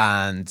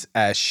 And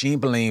she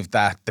believed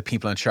that the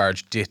people in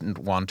charge didn't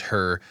want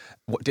to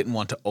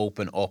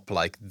open up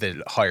like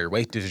the higher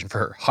weight division for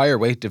her. Higher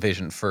weight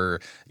division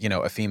for,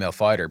 a female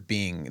fighter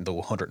being in the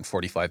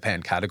 145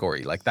 pound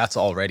category. Like that's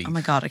already. Oh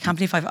my God, I can't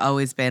believe I've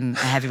always been a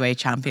heavyweight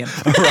champion.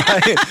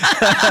 Right.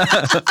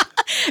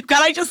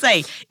 Can I just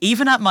say,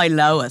 even at my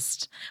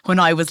lowest, when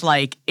I was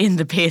like in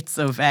the pits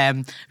of,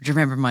 do you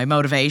remember my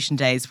motivation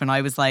days when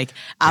I was like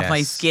at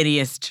my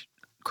skinniest,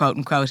 quote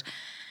unquote,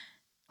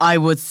 I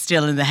was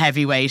still in the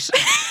heavyweight.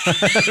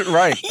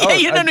 Right. Yeah,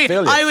 you know what I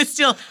mean? I was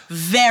still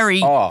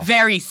very,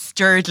 very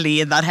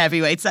sturdily in that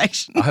heavyweight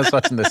section. I was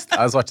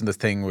watching this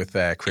thing with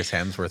Chris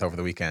Hemsworth over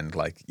the weekend,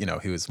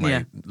 who was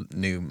my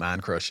new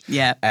man crush.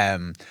 Yeah.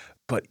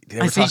 But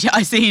I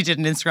see you did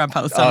an Instagram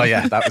post. Oh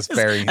yeah, that was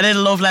very a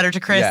little love letter to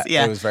Chris.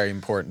 Yeah, it was very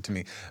important to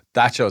me.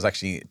 That show has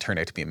actually turned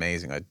out to be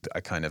amazing.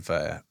 I kind of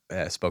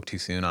spoke too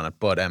soon on it,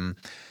 but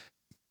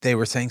they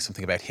were saying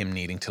something about him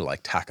needing to like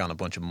tack on a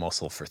bunch of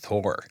muscle for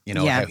Thor.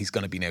 How he's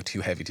going to be now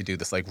too heavy to do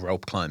this like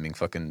rope climbing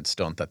fucking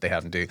stunt that they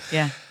have him do.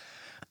 Yeah.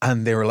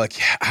 And they were like,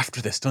 yeah,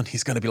 after this stunt,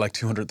 he's going to be like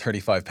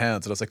 235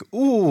 pounds. And I was like,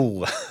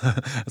 ooh.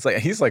 It's like,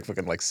 he's like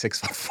fucking like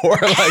 6'4".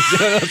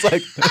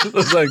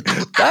 It's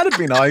like, that'd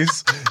be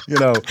nice,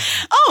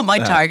 Oh, my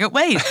target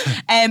weight.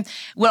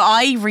 Well,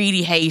 I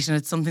really hate, and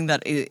it's something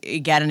that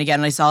again and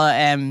again, I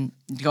saw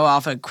go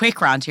off a quick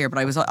rant here, but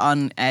I was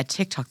on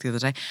TikTok the other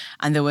day,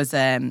 and there was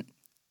a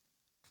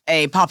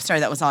pop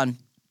star that was on.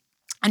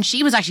 And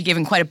she was actually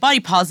giving quite a body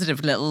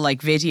positive little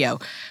like video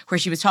where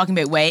she was talking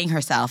about weighing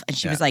herself, and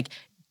she was like,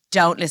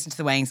 don't listen to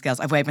the weighing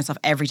scales. I've weighed myself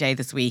every day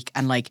this week,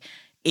 and like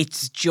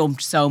it's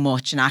jumped so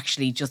much, and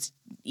actually just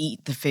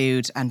eat the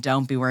food and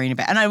don't be worrying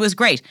about it. And it was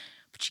great.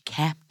 But she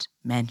kept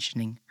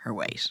mentioning her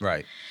weight.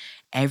 Right.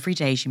 Every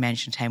day she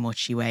mentioned how much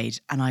she weighed.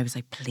 And I was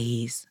like,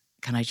 please,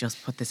 can I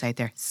just put this out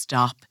there?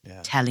 Stop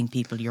telling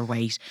people your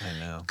weight. I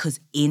know. Because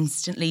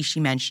instantly she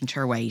mentioned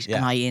her weight,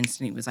 and I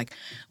instantly was like,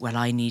 well,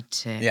 I need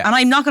to. Yeah. And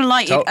I'm not going to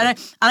lie. Totally. And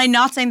I'm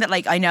not saying that,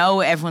 like, I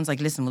know everyone's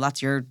like, listen, well,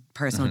 that's your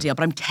personal deal.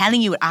 But I'm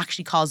telling you, it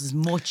actually causes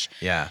much.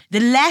 Yeah.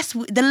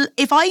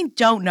 If I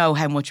don't know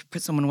how much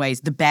someone weighs,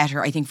 the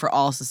better, I think, for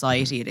all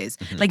society it is.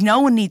 Like, no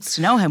one needs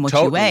to know how much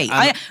you weigh.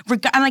 And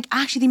like,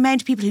 actually, the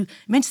amount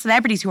of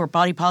celebrities who are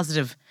body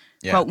positive,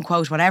 quote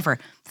unquote, whatever,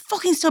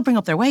 fucking still bring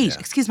up their weight.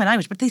 Excuse my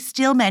language, but they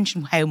still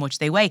mention how much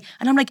they weigh.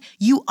 And I'm like,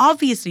 you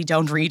obviously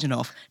don't read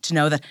enough to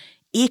know that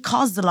it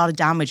causes a lot of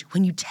damage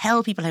when you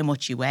tell people how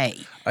much you weigh.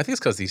 I think it's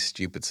because these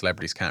stupid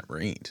celebrities can't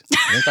read.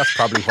 I think that's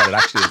probably what it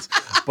actually is.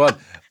 But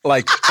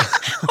like,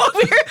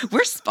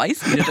 we're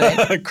spicy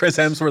today. Chris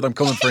Hemsworth, I'm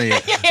coming for you.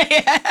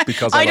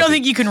 Because I don't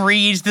think you can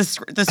read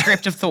the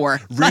script of Thor.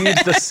 Read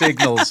the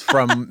signals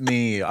from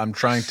me. I'm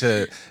trying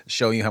to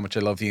show you how much I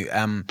love you.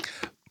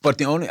 But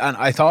and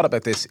I thought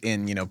about this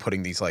in,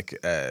 putting these like,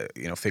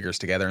 figures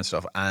together and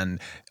stuff.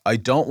 And I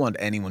don't want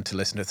anyone to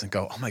listen to this and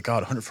go, oh my God,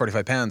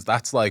 145 pounds.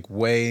 That's like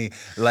way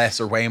less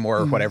or way more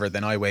or whatever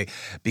than I weigh.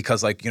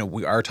 Because like,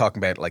 we are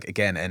talking about like,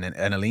 again,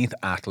 an elite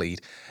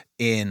athlete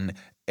in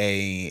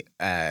a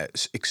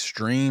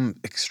extreme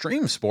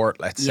sport,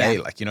 let's say,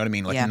 like, you know what I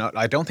mean? Like,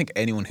 I don't think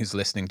anyone who's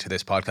listening to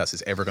this podcast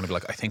is ever going to be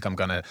like, I think I'm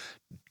going to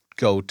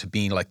go to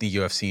being like the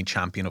UFC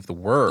champion of the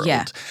world.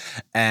 Yeah.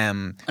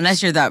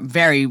 Unless you're that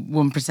very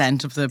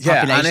 1% of the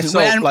population. And if so,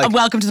 like,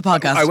 welcome to the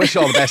podcast. I wish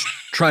you all the best.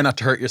 Try not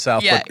to hurt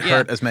yourself, but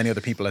hurt as many other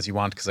people as you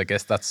want, because I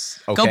guess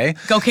that's okay.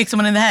 Go kick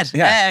someone in the head.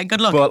 Yeah.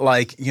 Good luck. But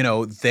like,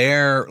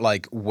 their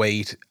like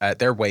weight,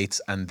 their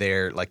weights and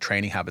their like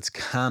training habits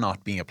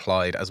cannot be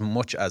applied as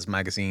much as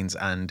magazines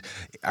and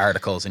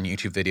articles and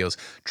YouTube videos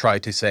try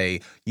to say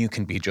you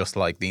can be just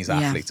like these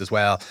athletes as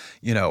well.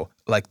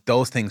 Like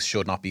those things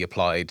should not be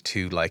applied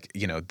to like,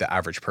 the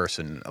average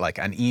person, like,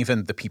 and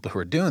even the people who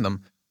are doing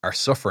them are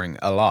suffering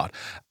a lot.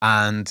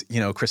 And,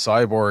 Chris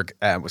Cyborg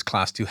was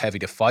classed too heavy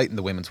to fight in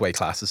the women's weight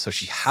classes. So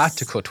she had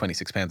to cut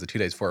 26 pounds in 2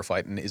 days before a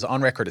fight, and is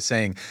on record as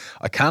saying,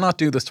 I cannot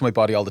do this to my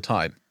body all the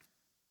time.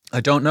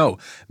 I don't know.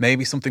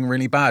 Maybe something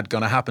really bad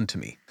going to happen to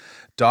me.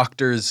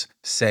 Doctors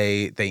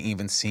say they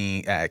even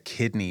see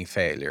kidney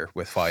failure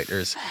with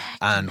fighters.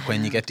 And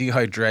when you get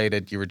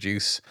dehydrated, you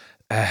reduce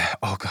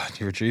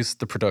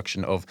the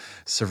production of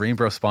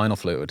cerebrospinal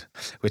fluid,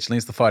 which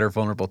leaves the fighter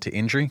vulnerable to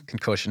injury,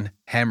 concussion,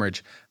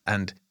 hemorrhage,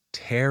 and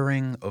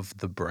tearing of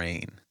the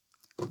brain.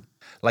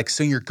 Like,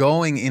 so you're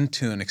going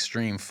into an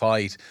extreme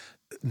fight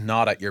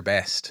not at your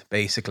best,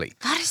 basically.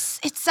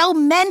 It's so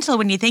mental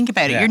when you think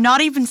about it. Yeah. You're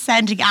not even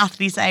sending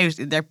athletes out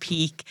in their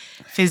peak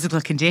physical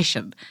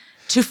condition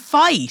to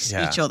fight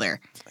each other.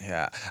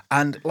 Yeah.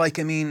 And like,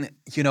 I mean,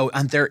 you know,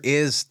 and there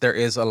is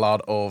a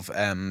lot of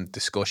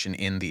discussion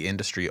in the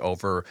industry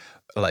over,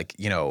 like,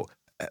 you know,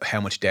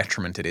 how much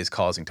detriment it is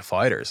causing to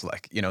fighters.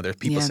 Like, you know, there's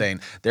people saying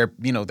there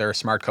are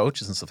smart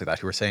coaches and stuff like that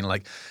who are saying,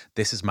 like,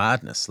 this is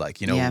madness. Like,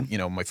 you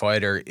know, my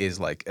fighter is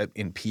like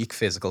in peak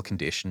physical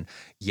condition,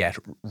 yet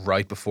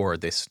right before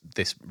this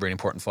really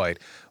important fight,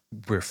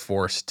 we're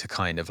forced to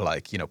kind of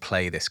like, you know,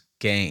 play this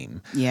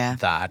game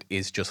that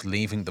is just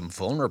leaving them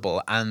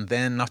vulnerable, and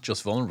then not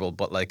just vulnerable,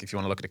 but like, if you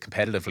want to look at it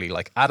competitively,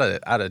 like at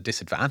a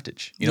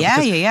disadvantage. You know,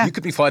 you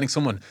could be fighting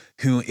someone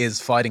who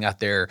is fighting at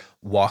their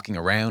walking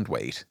around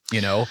weight, you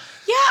know.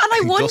 Yeah, and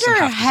I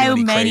wonder how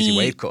many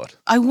weight cut.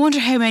 I wonder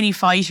how many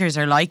fighters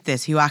are like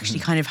this who actually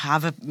kind of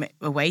have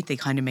a weight they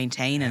kind of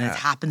maintain, and it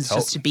happens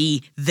just to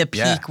be the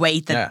peak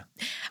weight that.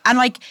 And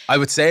like, I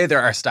would say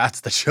there are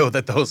stats that show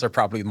that those are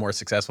probably the more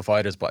successful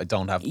fighters, but I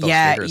don't have those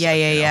figures.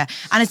 Yeah.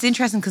 And it's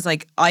interesting because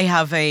like I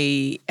have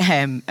a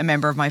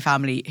member of my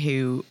family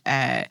who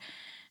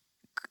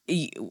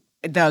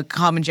the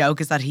common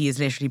joke is that he has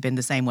literally been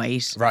the same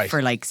weight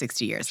for like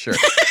 60 years. Sure.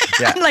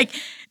 Yeah. And like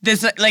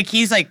this, like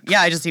he's like,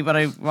 yeah, I just eat what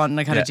I want and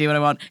I kind of do what I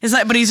want. It's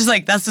like, but he's just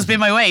like, that's just been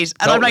my weight.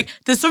 And I'm like,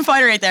 there's some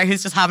fighter out there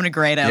who's just having a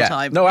great old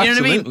time. No,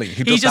 absolutely. You know what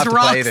I mean? He just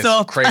rocks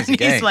up crazy and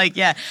he's like,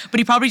 but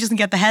he probably doesn't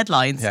get the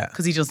headlines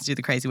because he doesn't do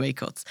the crazy weight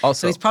cuts.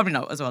 Also, so he's probably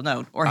not as well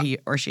known, or he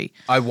or she.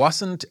 I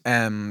wasn't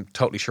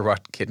totally sure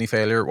what kidney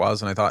failure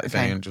was, and I thought if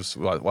anyone just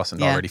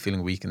wasn't already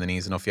feeling weak in the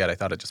knees enough yet, I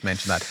thought I'd just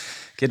mention that.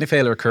 Kidney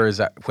failure occurs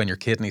when your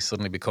kidneys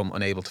suddenly become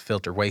unable to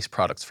filter waste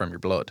products from your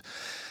blood.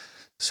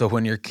 So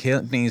when your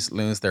kidneys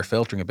lose their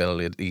filtering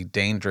ability,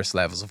 dangerous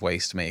levels of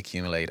waste may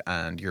accumulate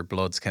and your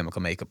blood's chemical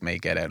makeup may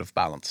get out of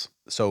balance.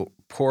 So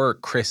poor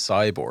Chris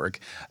Cyborg,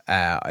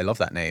 I love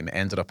that name,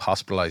 ended up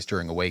hospitalized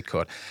during a weight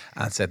cut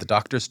and said the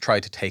doctors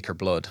tried to take her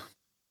blood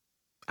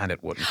and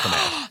it wouldn't come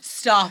out.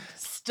 Stop.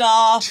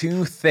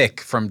 Too thick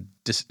from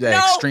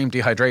extreme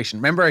dehydration.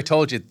 Remember I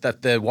told you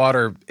that the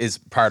water is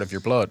part of your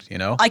blood, you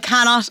know? I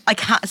can't,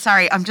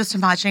 sorry, I'm just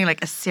imagining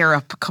like a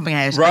syrup coming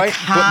out. Right, I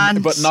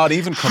can't but not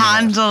even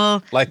coming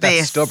out. Like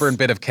that stubborn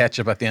bit of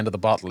ketchup at the end of the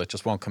bottle, it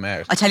just won't come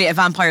out. I tell you, a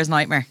vampire's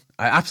nightmare.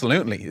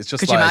 Absolutely. It's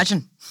just Could you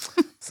imagine?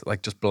 It's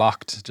like just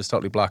blocked, just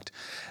totally blocked.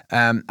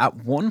 At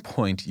one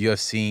point,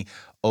 UFC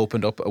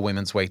opened up a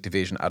women's weight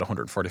division at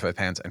 145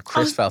 pounds and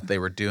Chris felt they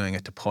were doing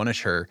it to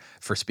punish her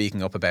for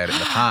speaking up about it in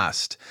the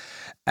past.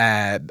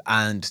 And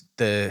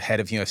the head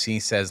of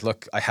UFC says,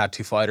 look, I had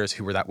two fighters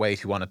who were that weight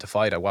who wanted to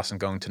fight. I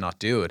wasn't going to not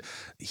do it.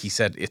 He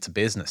said it's a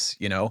business,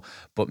 you know.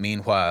 But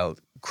meanwhile,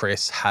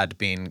 Chris had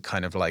been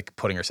kind of like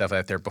putting herself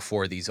out there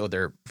before these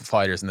other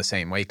fighters in the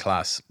same weight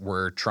class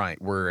were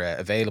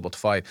available to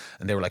fight,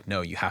 and they were like,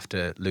 no, you have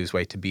to lose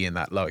weight to be in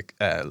that lower.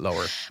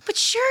 But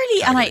surely,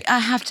 category. And I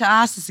have to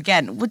ask this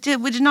again, would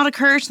it not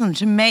occur to them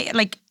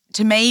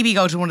to maybe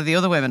go to one of the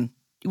other women?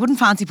 You wouldn't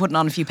fancy putting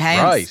on a few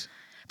pounds, right?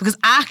 Because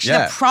actually,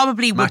 it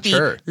probably would be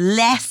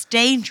less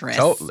dangerous.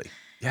 Totally.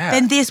 Yeah.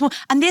 Then this one,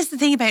 and this is the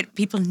thing about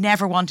people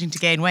never wanting to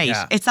gain weight.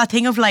 Yeah. It's that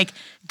thing of like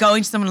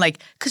going to someone like,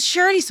 because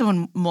surely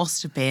someone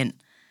must have been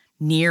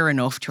near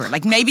enough to her.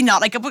 Like maybe not,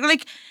 like, but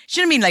like,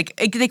 you know what I mean? Like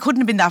they couldn't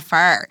have been that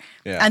far.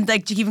 Yeah. And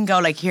like to even go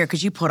like, here,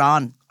 could you put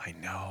on? I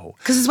know.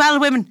 Because as well,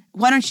 women,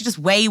 why don't you just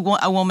weigh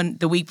a woman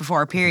the week before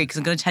her period? Because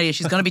I'm going to tell you,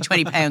 she's going to be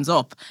 20 pounds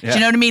up. Yeah. Do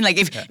you know what I mean? Like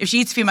if she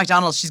eats a few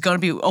McDonald's, she's going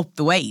to be up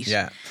the weight.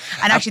 Yeah.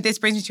 And actually, this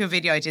brings me to a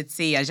video I did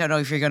see. I don't know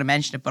if you're going to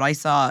mention it, but I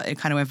saw it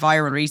kind of went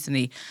viral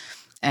recently.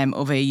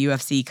 Of a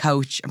UFC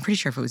coach. I'm pretty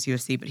sure if it was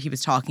UFC, but he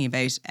was talking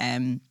about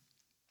the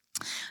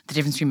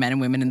difference between men and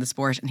women in the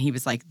sport, and he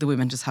was like, the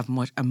women just have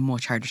a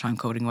much harder time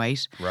coding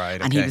weight. Right.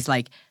 Okay. And he was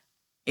like,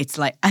 it's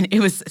like, and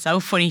it was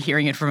so funny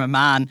hearing it from a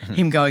man,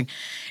 him going,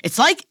 it's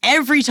like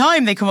every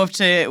time they come up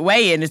to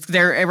weigh in,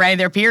 they're around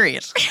their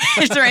period.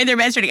 It's around their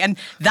menstruating. And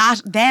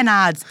that then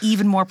adds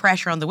even more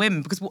pressure on the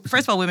women because,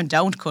 first of all, women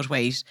don't cut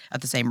weight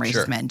at the same rate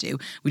as men do.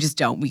 We just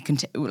don't.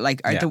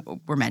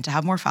 We're meant to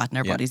have more fat in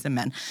our bodies than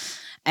men.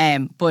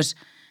 But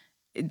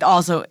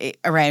also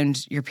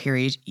around your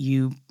period,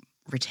 you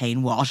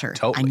retain water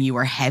and you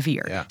are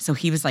heavier. Yeah. So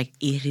he was like,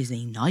 it is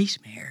a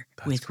nightmare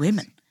with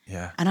women.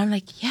 Yeah. And I'm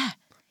like, yeah,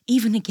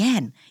 even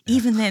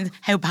then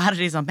how bad it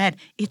is on men,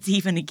 it's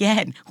even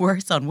again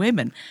worse on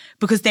women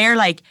because they're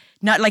like,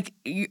 not like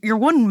you're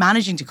one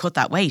managing to cut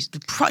that weight.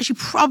 She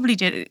probably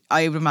did,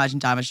 I would imagine,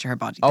 damage to her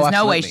body. There's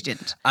no way she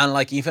didn't. And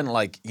like, even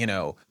like, you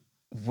know,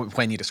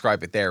 when you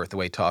describe it there with the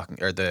way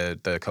talking or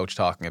the coach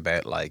talking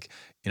about like,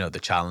 you know, the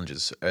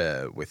challenges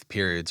with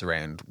periods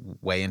around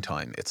weigh-in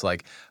time, it's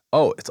like,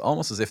 oh, it's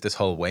almost as if this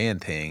whole weigh-in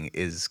thing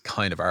is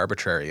kind of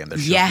arbitrary and there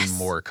should be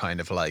more kind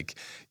of like,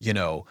 you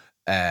know,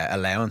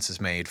 allowances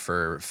made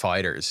for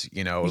fighters,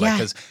 you know, like,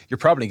 because you're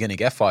probably going to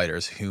get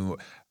fighters who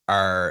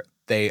are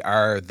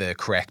the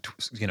correct,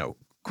 you know,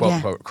 quote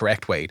unquote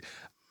correct weight.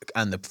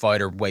 and the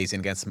fighter weighs in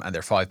against them and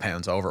they're 5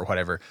 pounds over or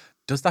whatever,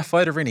 does that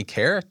fighter really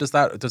care? Does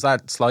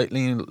that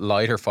slightly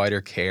lighter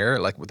fighter care?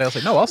 Like they'll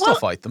say, no, I'll still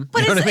fight them.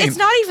 But You know what I mean? it's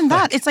not even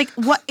that. It's like,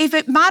 what if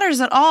it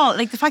matters at all?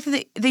 Like the fact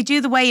that they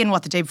do the weigh-in the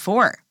day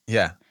before.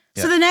 Yeah.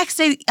 So the next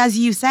day, as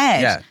you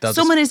said,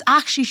 someone is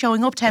actually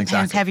showing up 10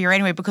 pounds heavier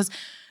anyway because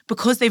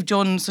they've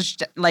done such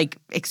like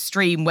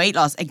extreme weight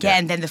loss.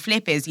 Again, then the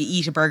flip is you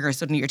eat a burger,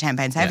 suddenly you're 10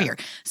 pounds heavier.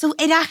 So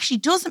it actually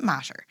doesn't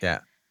matter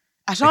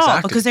at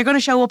all because they're going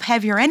to show up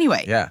heavier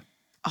anyway. Yeah.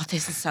 Oh,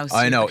 this is so stupid.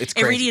 I know, it's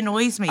crazy. It really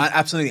annoys me.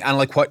 Absolutely. And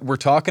like what we're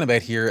talking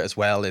about here as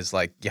well is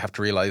like, you have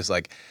to realize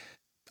like,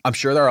 I'm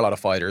sure there are a lot of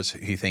fighters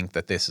who think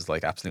that this is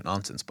like absolute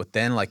nonsense. But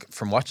then like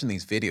from watching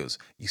these videos,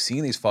 you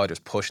see these fighters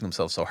pushing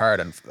themselves so hard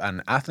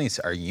and athletes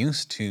are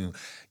used to,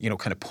 you know,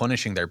 kind of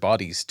punishing their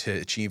bodies to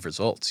achieve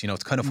results. You know,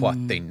 it's kind of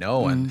what they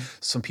know. And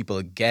some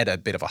people get a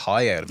bit of a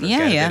high out of it,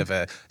 get a bit of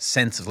a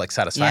sense of like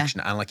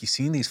satisfaction. And like you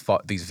see these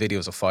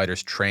videos of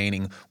fighters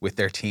training with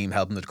their team,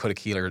 helping them to cut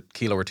a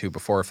kilo or two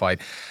before a fight.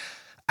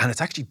 And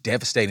it's actually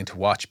devastating to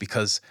watch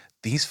because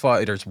these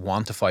fighters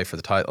want to fight for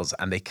the titles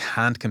and they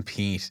can't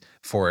compete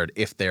for it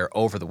if they're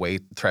over the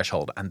weight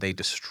threshold, and they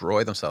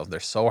destroy themselves. They're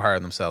so hard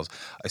on themselves.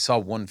 I saw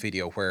one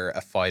video where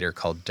a fighter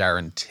called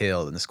Darren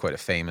Till, and this is quite a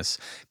famous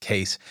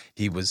case,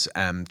 he was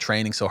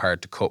training so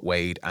hard to cut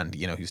weight and,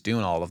 you know, he was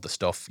doing all of the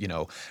stuff, you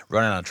know,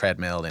 running on a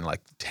treadmill in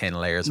like 10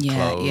 layers of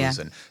clothes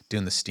and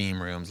doing the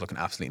steam rooms, looking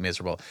absolutely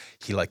miserable.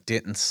 He like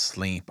didn't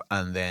sleep,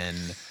 and then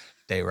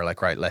they were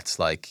like, right, let's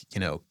like, you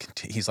know,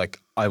 he's like,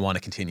 I want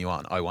to continue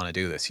on. I want to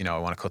do this. You know, I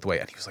want to cut the weight.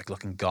 And he was like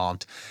looking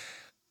gaunt.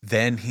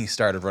 Then he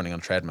started running on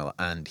a treadmill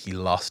and he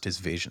lost his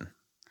vision.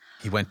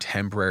 He went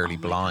temporarily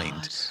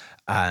blind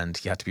and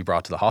he had to be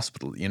brought to the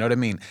hospital. You know what I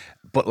mean?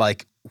 But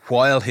like,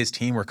 while his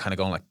team were kind of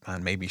going like,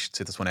 man, maybe you should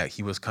sit this one out,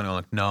 he was kind of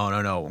like, no,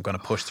 I'm going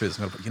to push through this.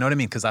 You know what I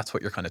mean? Because that's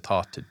what you're kind of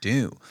taught to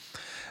do.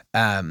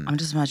 I'm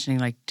just imagining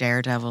like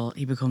Daredevil.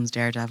 He becomes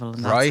Daredevil,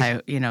 and that's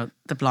how, you know,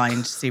 the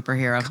blind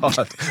superhero.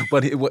 God.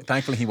 But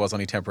thankfully he was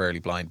only temporarily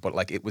blind. But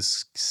like it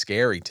was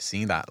scary to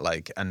see that,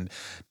 like, and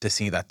to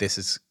see that this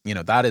is, you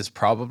know, that is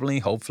probably,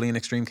 hopefully, an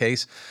extreme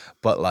case.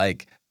 But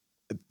like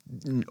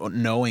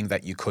knowing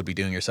that you could be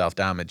doing yourself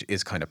damage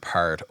is kind of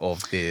part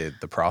of the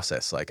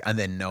process. Like, and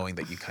then knowing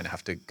that you kind of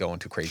have to go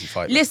into a crazy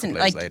fight. Listen,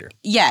 like, later.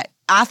 Yeah,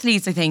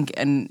 athletes, I think,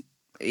 and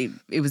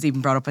it was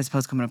even brought up, I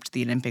suppose, coming up to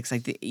the Olympics,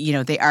 like, you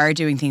know, they are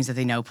doing things that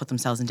they know put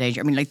themselves in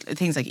danger. I mean, like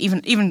things like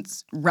even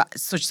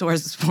such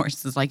sorts of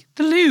sports as like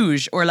the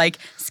luge or like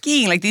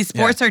skiing, like these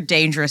sports are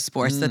dangerous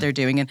sports that they're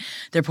doing, and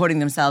they're putting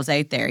themselves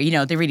out there. You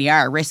know, they really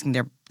are risking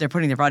they're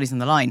putting their bodies on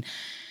the line.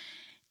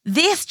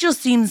 This just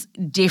seems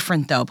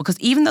different though, because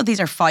even though these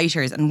are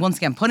fighters and once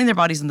again putting their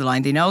bodies on the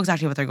line, they know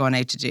exactly what they're going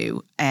out to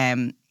do,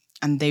 and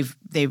they've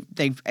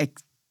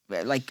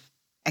like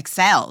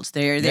excelled.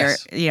 They're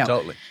you know,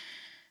 totally.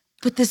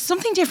 But there's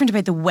something different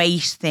about the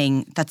weight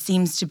thing that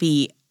seems to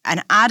be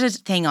an added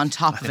thing on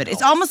top of it.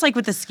 It's almost like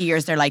with the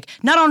skiers, they're like,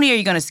 not only are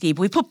you going to ski,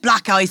 but we put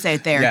black ice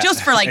out there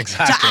just for like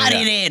to add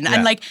it in.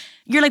 And like,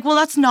 you're like, well,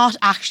 that's not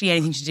actually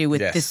anything to do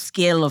with the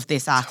skill of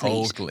this athlete.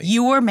 Totally.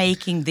 You're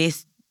making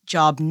this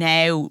job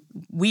now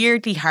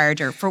weirdly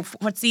harder for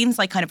what seems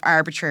like kind of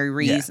arbitrary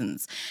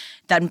reasons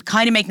that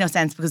kind of make no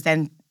sense, because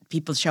then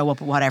people show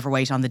up at whatever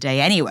weight on the day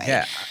anyway.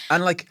 Yeah,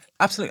 and like,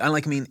 absolutely. And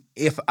like, I mean,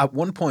 if at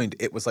one point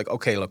it was like,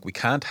 okay, look, we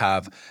can't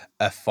have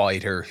a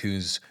fighter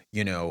who's,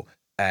 you know,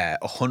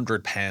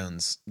 100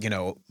 pounds, you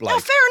know,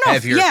 like fair enough.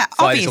 heavier, Yeah,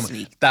 fighting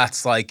obviously. someone,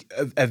 that's like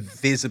a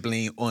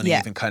visibly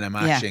uneven kind of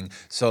matching.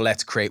 So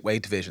let's create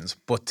weight divisions.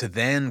 But to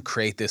then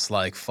create this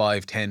like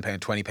 5, 10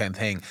 pound, 20 pound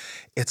thing,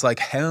 it's like,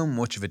 how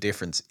much of a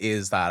difference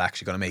is that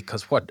actually going to make?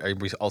 Because what, are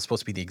we all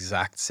supposed to be the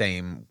exact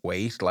same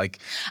weight? Like,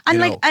 and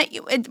like,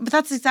 but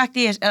that's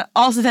exactly it.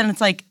 Also, then it's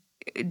like,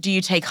 do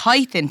you take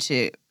height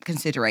into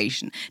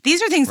consideration?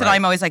 These are things that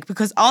I'm always like,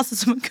 because also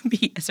someone can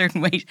be a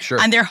certain weight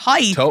and their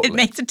height, it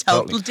makes a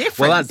total difference.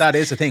 Well, that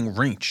is the thing,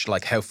 reach,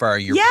 like how far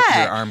your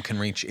arm can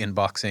reach in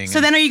boxing.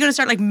 So then are you going to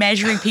start like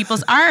measuring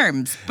people's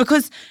arms? But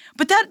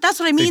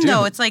that's what I mean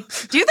though. It's like,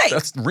 do they?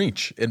 That's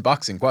reach in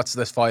boxing. What's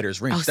this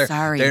fighter's reach? Oh,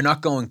 sorry. They're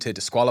not going to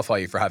disqualify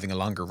you for having a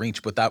longer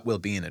reach, but that will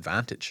be an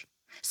advantage.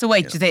 So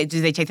wait, do they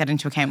take that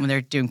into account when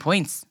they're doing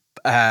points?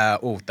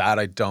 That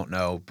I don't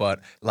know, but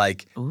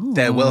like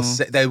they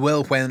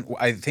will when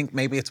I think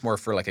maybe it's more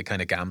for like a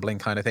kind of gambling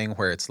kind of thing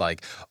where it's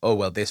like, oh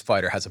well, this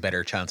fighter has a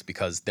better chance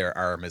because their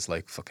arm is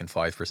like fucking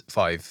 5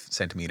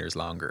 centimeters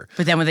longer.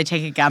 But then when they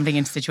take a gambling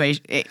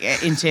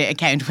into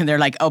account when they're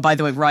like, oh, by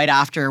the way, right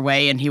after a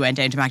weigh and he went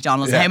down to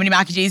McDonald's, how many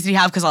mac and cheese did he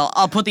have? Because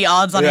I'll put the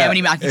odds on how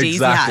many mac and cheese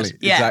he had.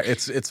 Yeah,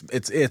 exactly.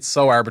 It's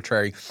so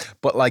arbitrary.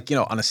 But like, you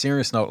know, on a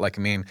serious note, like,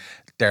 I mean,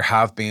 there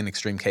have been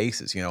extreme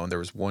cases, you know, and there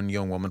was one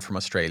young woman from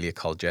Australia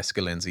called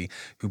Jessica Lindsay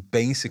who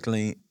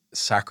basically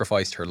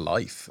sacrificed her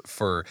life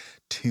for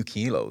 2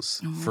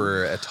 kilos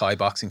for a Thai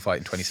boxing fight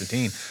in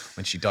 2017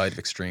 when she died of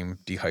extreme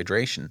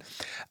dehydration.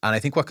 And I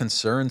think what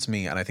concerns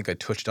me, and I think I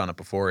touched on it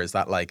before, is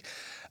that like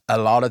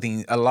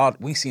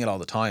we see it all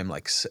the time,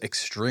 like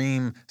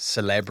extreme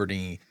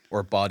celebrity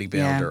or bodybuilder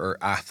Yeah. or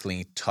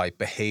athlete type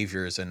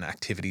behaviors and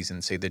activities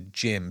in, say, the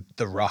gym,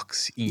 the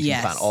rocks, eating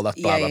Yes. plan, all that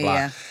blah, Yeah, blah, yeah, blah.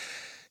 yeah.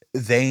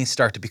 They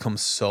start to become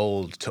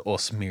sold to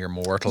us mere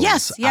mortals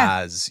Yes, yeah.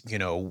 as,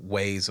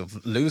 ways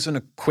of losing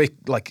a quick,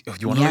 like, if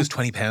you want to Yeah. lose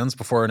 20 pounds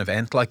before an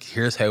event, like,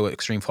 here's how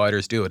extreme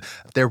fighters do it.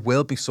 There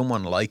will be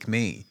someone like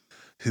me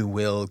who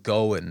will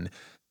go and,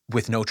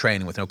 with no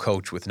training, with no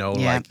coach, with no,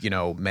 Yeah.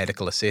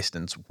 medical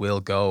assistance, will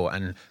go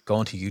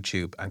onto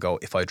YouTube and go,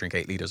 if I drink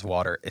 8 liters of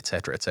water, et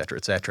cetera, et cetera,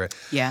 et cetera.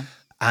 Yeah.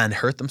 And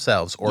hurt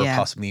themselves or Yeah.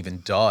 possibly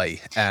even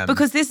die.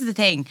 Because this is the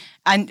thing,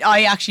 and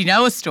I actually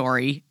know a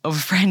story of a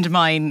friend of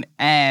mine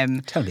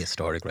Tell me a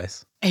story,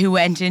 Grace. who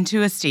went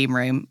into a steam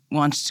room,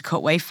 wanted to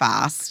cut weight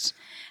fast.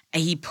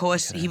 He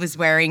was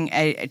wearing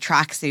a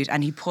tracksuit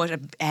and he put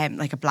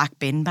like a black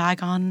bin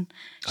bag on,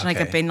 like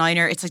a Okay. bin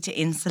liner. It's like to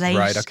insulate.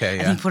 Right, okay,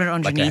 And yeah. he put it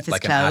underneath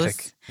like his an clothes.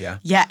 attic, yeah.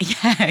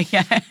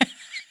 Yeah.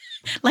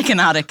 Like an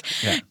attic.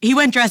 Yeah. He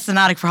went dressed as an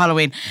attic for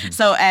Halloween.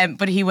 So,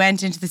 but he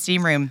went into the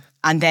steam room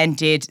and then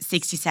did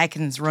 60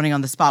 seconds running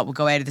on the spot, would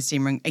go out of the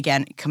steam room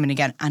again, come in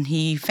again, and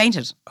he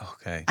fainted.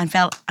 Okay. And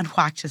fell and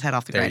whacked his head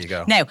off the There ground. you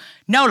go. Now,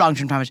 no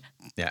long-term damage.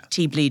 Yeah.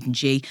 T bleeding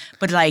G.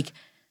 But like,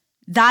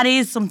 that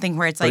is something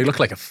where it's But like... you look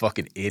like a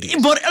fucking idiot.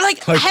 But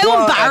like Like, how what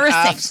an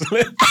embarrassing.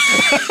 absolute-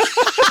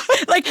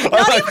 Like not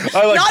like- even,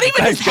 I like- not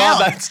even his thank God health.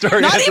 that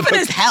story Not has even a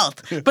his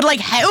health. But like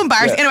how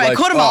embarrassing. Yeah, Anyway, like,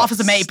 I cut him oh, off as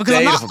a mate because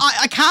I'm state not of him.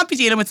 I can't be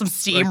dealing with some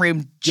steam room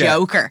yeah,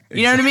 joker.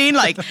 You know what I mean?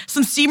 Like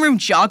some steam room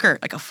jogger,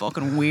 like a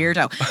fucking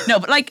weirdo. No,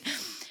 but like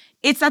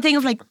it's that thing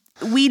of like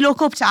we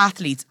look up to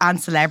athletes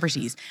and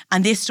celebrities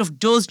and this stuff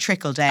does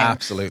trickle down.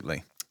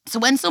 Absolutely. So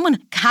when someone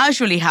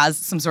casually has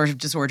some sort of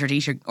disordered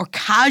eating or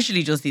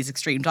casually does these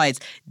extreme diets,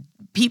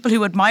 people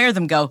who admire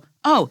them go,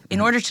 oh,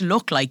 in order to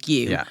look like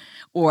you Yeah.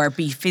 or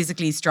be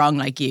physically strong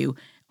like you,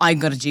 I'm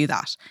going to do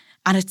that.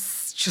 And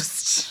it's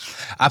just...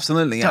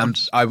 Absolutely. Don't. And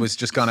I was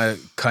just going to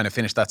kind of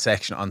finish that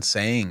section on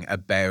saying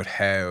about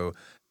how,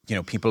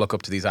 people look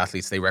up to these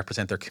athletes. They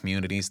represent their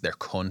communities, their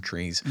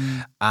countries.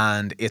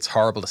 And it's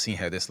horrible to see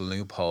how this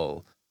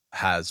loophole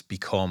has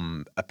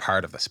become a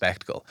part of the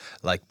spectacle.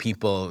 Like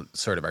people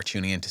sort of are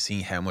tuning in to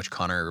see how much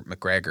Conor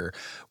McGregor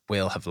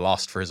will have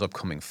lost for his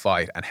upcoming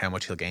fight and how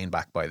much he'll gain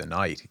back by the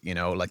night.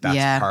 Like that's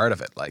Yeah. part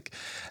of it. Like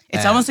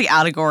It's almost the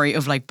allegory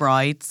of like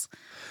brides.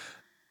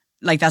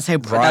 Like that's how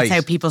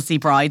people see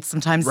brides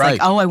sometimes. Right.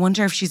 Like, oh, I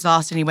wonder if she's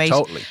lost any weight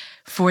Totally.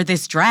 for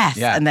this dress.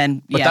 Yeah. And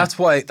then, But yeah. that's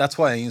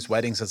why I used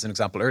weddings as an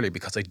example earlier,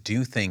 because I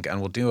do think,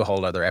 and we'll do a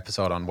whole other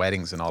episode on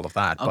weddings and all of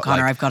that. Oh, but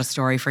Connor, like, I've got a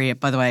story for you.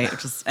 By the way,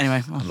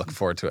 anyway. I'm looking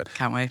forward to it.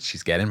 Can't wait.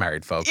 She's getting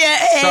married, folks. Yay!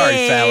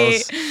 Sorry,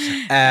 fellas.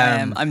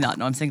 I'm not.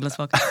 No, I'm single as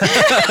fuck.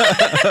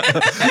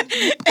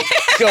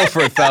 Go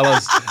for it,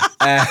 fellas.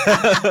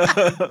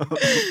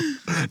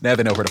 Now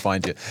they know where to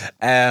find you.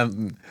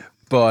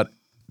 But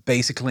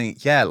basically,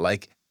 yeah,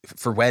 like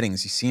for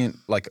weddings, you see it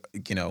like,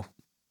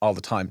 all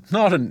the time.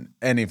 Not in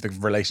any of the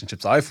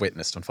relationships I've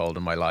witnessed unfold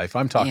in my life.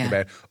 I'm talking Yeah.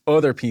 about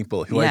other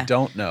people who I Yeah.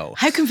 don't know.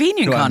 How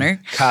convenient, who I'm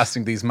Connor.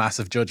 casting these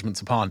massive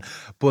judgments upon.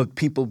 But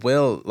people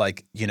will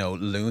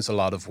lose a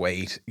lot of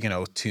weight,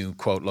 to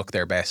quote, look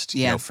their best,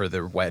 Yeah. for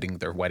their wedding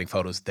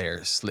photos,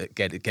 they're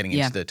getting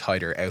Yeah. into the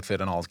tighter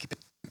outfit and all, keep it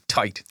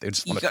tight. They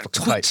just You want it got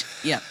fucking tight.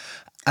 Yeah.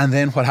 And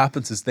then what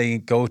happens is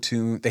they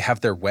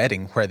have their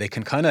wedding where they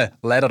can kind of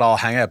let it all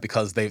hang out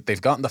because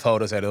they've gotten the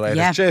photos out of the way.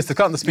 Yeah. They've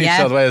gotten the speech Yeah.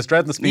 out of the way. There's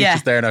dreading the speeches Yeah.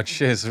 there now.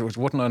 Jeez, I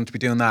wouldn't want to be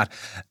doing that.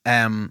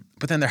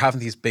 But then they're having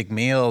these big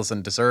meals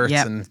and desserts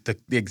Yeah. and the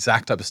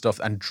exact type of stuff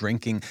and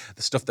drinking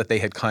the stuff that they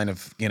had kind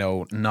of,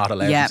 not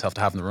allowed Yeah. themselves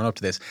to have in the run up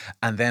to this.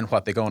 And then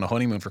they go on a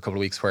honeymoon for a couple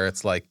of weeks where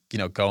it's like,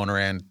 going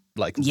around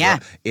like Yeah.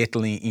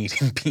 Italy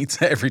eating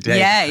pizza every day.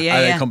 Yeah, And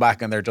yeah. they come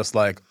back and they're just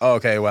like, oh,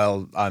 okay,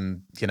 well,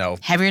 I'm,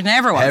 Heavier than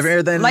ever was.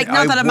 Heavier than like, not I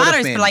that it would have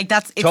matters, been. but like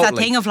it's that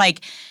Totally. thing of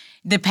like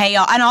the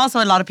payoff. And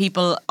also a lot of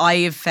people I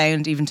have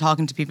found, even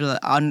talking to people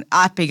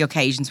at big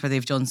occasions where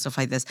they've done stuff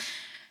like this,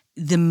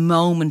 the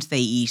moment they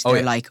eat, Oh, they're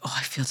yeah. like, oh,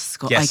 I feel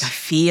disgusting. Yes. Like I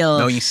feel.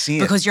 No, you see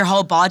it. Because your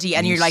whole body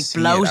and You you're like see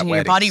it at bloating,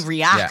 your body weddings.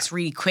 reacts Yeah.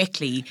 really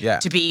quickly Yeah.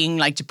 to being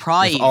like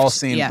deprived. We've all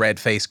seen Yeah.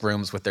 red-faced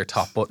grooms with their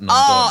top button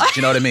Oh. undone. Do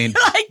you know what I mean?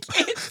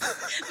 Like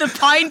it's the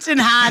pint in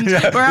hand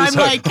where I'm It's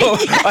like, oh,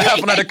 I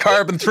haven't had a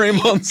carb in 3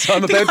 months.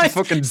 I'm about to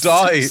fucking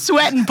die.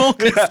 sweating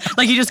buckets.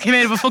 Like you just came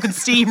out of a fucking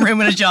steam room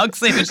in a jog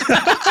suit.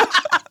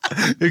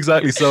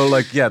 Exactly. So,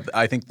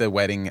 I think the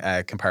wedding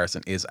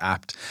comparison is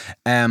apt.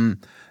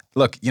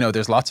 Look,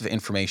 there's lots of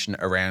information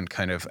around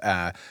kind of,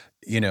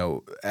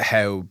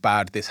 how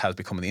bad this has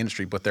become in the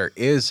industry, but there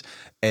is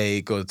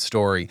a good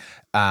story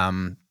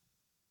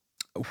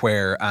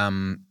where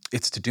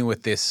it's to do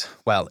with this.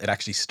 Well, it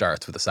actually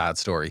starts with a sad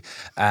story.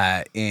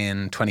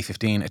 In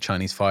 2015, a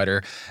Chinese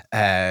fighter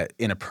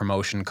in a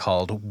promotion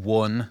called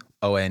ONE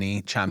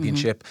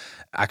Championship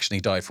actually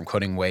died from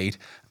cutting weight,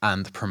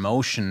 and the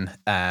promotion,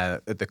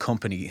 the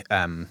company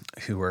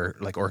who were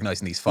like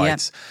organizing these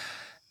fights,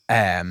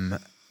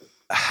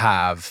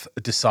 have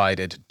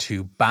decided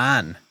to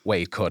ban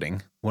weight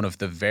cutting, one of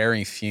the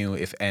very few,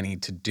 if any,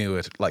 to do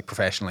it like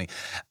professionally.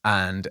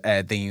 And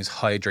they use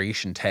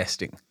hydration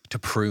testing to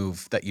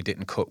prove that you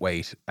didn't cut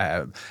weight.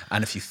 And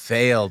if you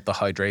fail the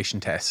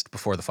hydration test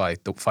before the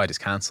fight is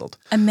cancelled.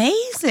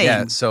 Amazing.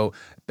 Yeah, so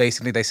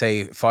basically they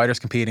say fighters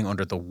competing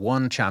under the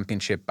one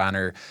championship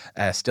banner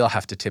still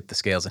have to tip the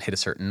scales and hit a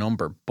certain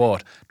number,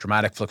 but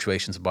dramatic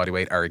fluctuations in body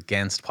weight are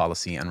against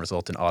policy and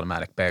result in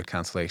automatic bout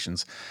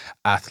cancellations.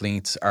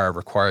 Athletes are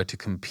required to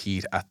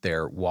compete at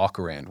their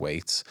walk-around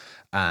weights,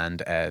 and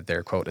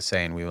their quote is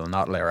saying, "We will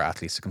not allow our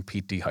athletes to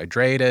compete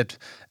dehydrated,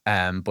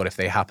 but if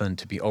they happen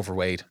to be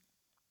overweight,"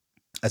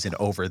 as in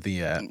over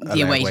the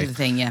weight of the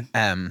thing, yeah.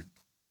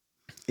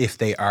 If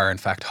they are in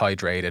fact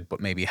hydrated, but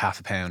maybe half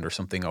a pound or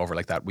something over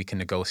like that, we can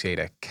negotiate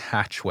a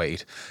catch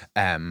weight.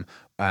 So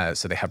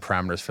they have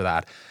parameters for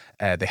that.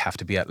 They have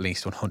to be at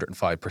least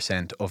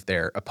 105% of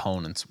their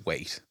opponent's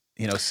weight.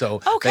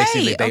 So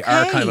basically they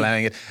are kind of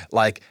allowing it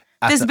like.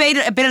 There's a bit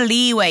of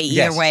leeway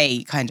either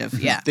way, kind of,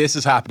 yeah. This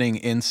is happening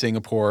in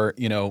Singapore,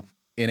 in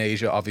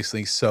Asia,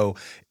 obviously. So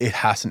it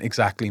hasn't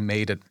exactly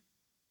made it.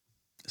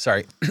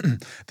 Sorry,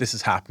 this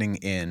is happening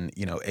in,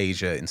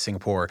 Asia, in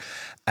Singapore.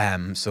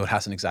 So it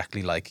hasn't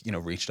exactly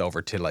reached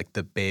over to like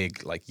the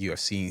big like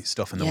UFC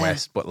stuff in the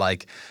West. But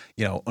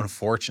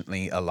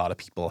unfortunately, a lot of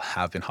people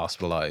have been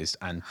hospitalized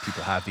and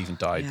people have even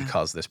died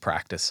because of this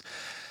practice.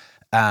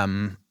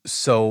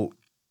 So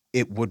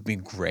it would be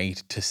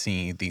great to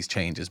see these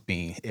changes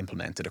being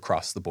implemented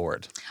across the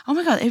board. Oh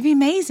my God, it'd be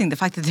amazing the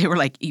fact that they were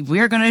like,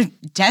 we're going to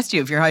test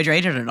you if you're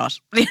hydrated or not.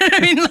 You know what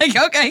I mean? Like,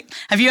 okay,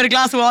 have you had a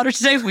glass of water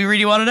today? We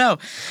really want to know.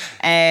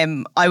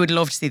 I would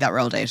love to see that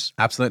rolled out.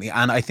 Absolutely.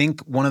 And I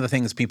think one of the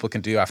things people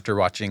can do after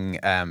watching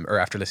or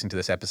after listening to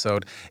this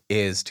episode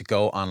is to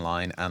go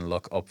online and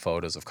look up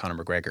photos of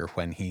Conor McGregor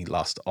when he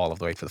lost all of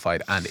the weight for the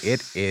fight. And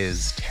it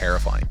is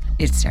terrifying.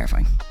 It's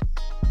terrifying.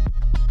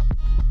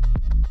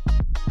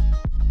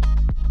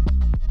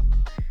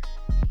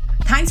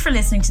 Thanks for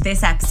listening to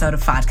this episode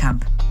of Fad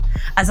Camp.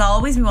 As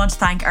always, we want to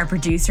thank our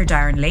producer,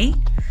 Darren Lee.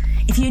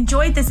 If you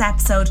enjoyed this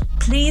episode,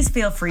 please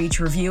feel free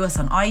to review us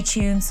on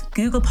iTunes,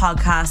 Google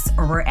Podcasts,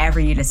 or wherever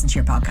you listen to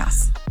your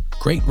podcasts.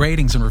 Great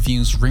ratings and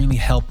reviews really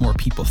help more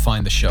people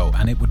find the show,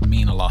 and it would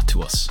mean a lot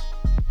to us.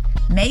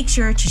 Make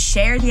sure to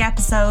share the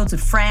episodes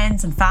with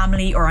friends and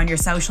family or on your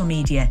social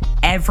media.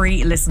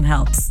 Every listen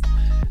helps.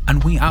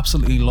 And we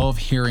absolutely love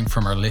hearing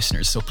from our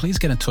listeners, so please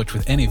get in touch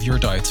with any of your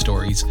diet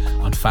stories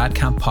on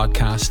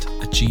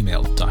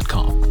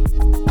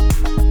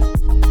fadcamppodcast@gmail.com.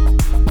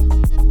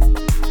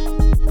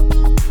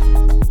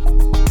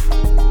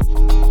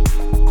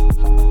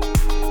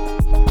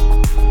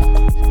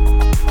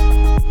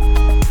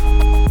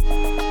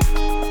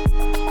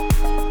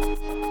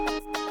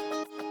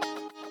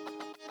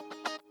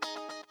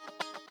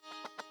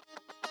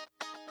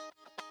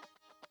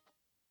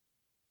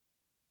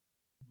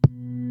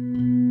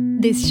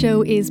 This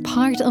show is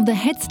part of the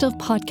Head Stuff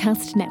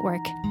Podcast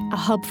Network, a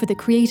hub for the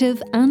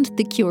creative and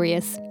the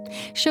curious.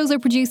 Shows are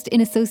produced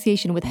in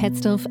association with Head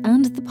Stuff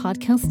and the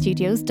Podcast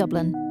Studios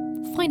Dublin.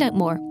 Find out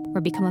more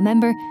or become a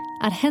member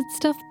at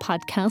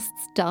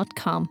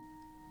headstuffpodcasts.com.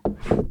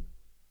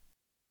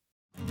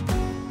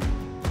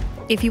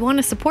 If you want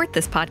to support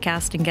this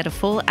podcast and get a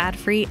full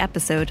ad-free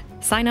episode,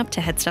 sign up to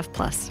Headstuff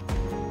Plus.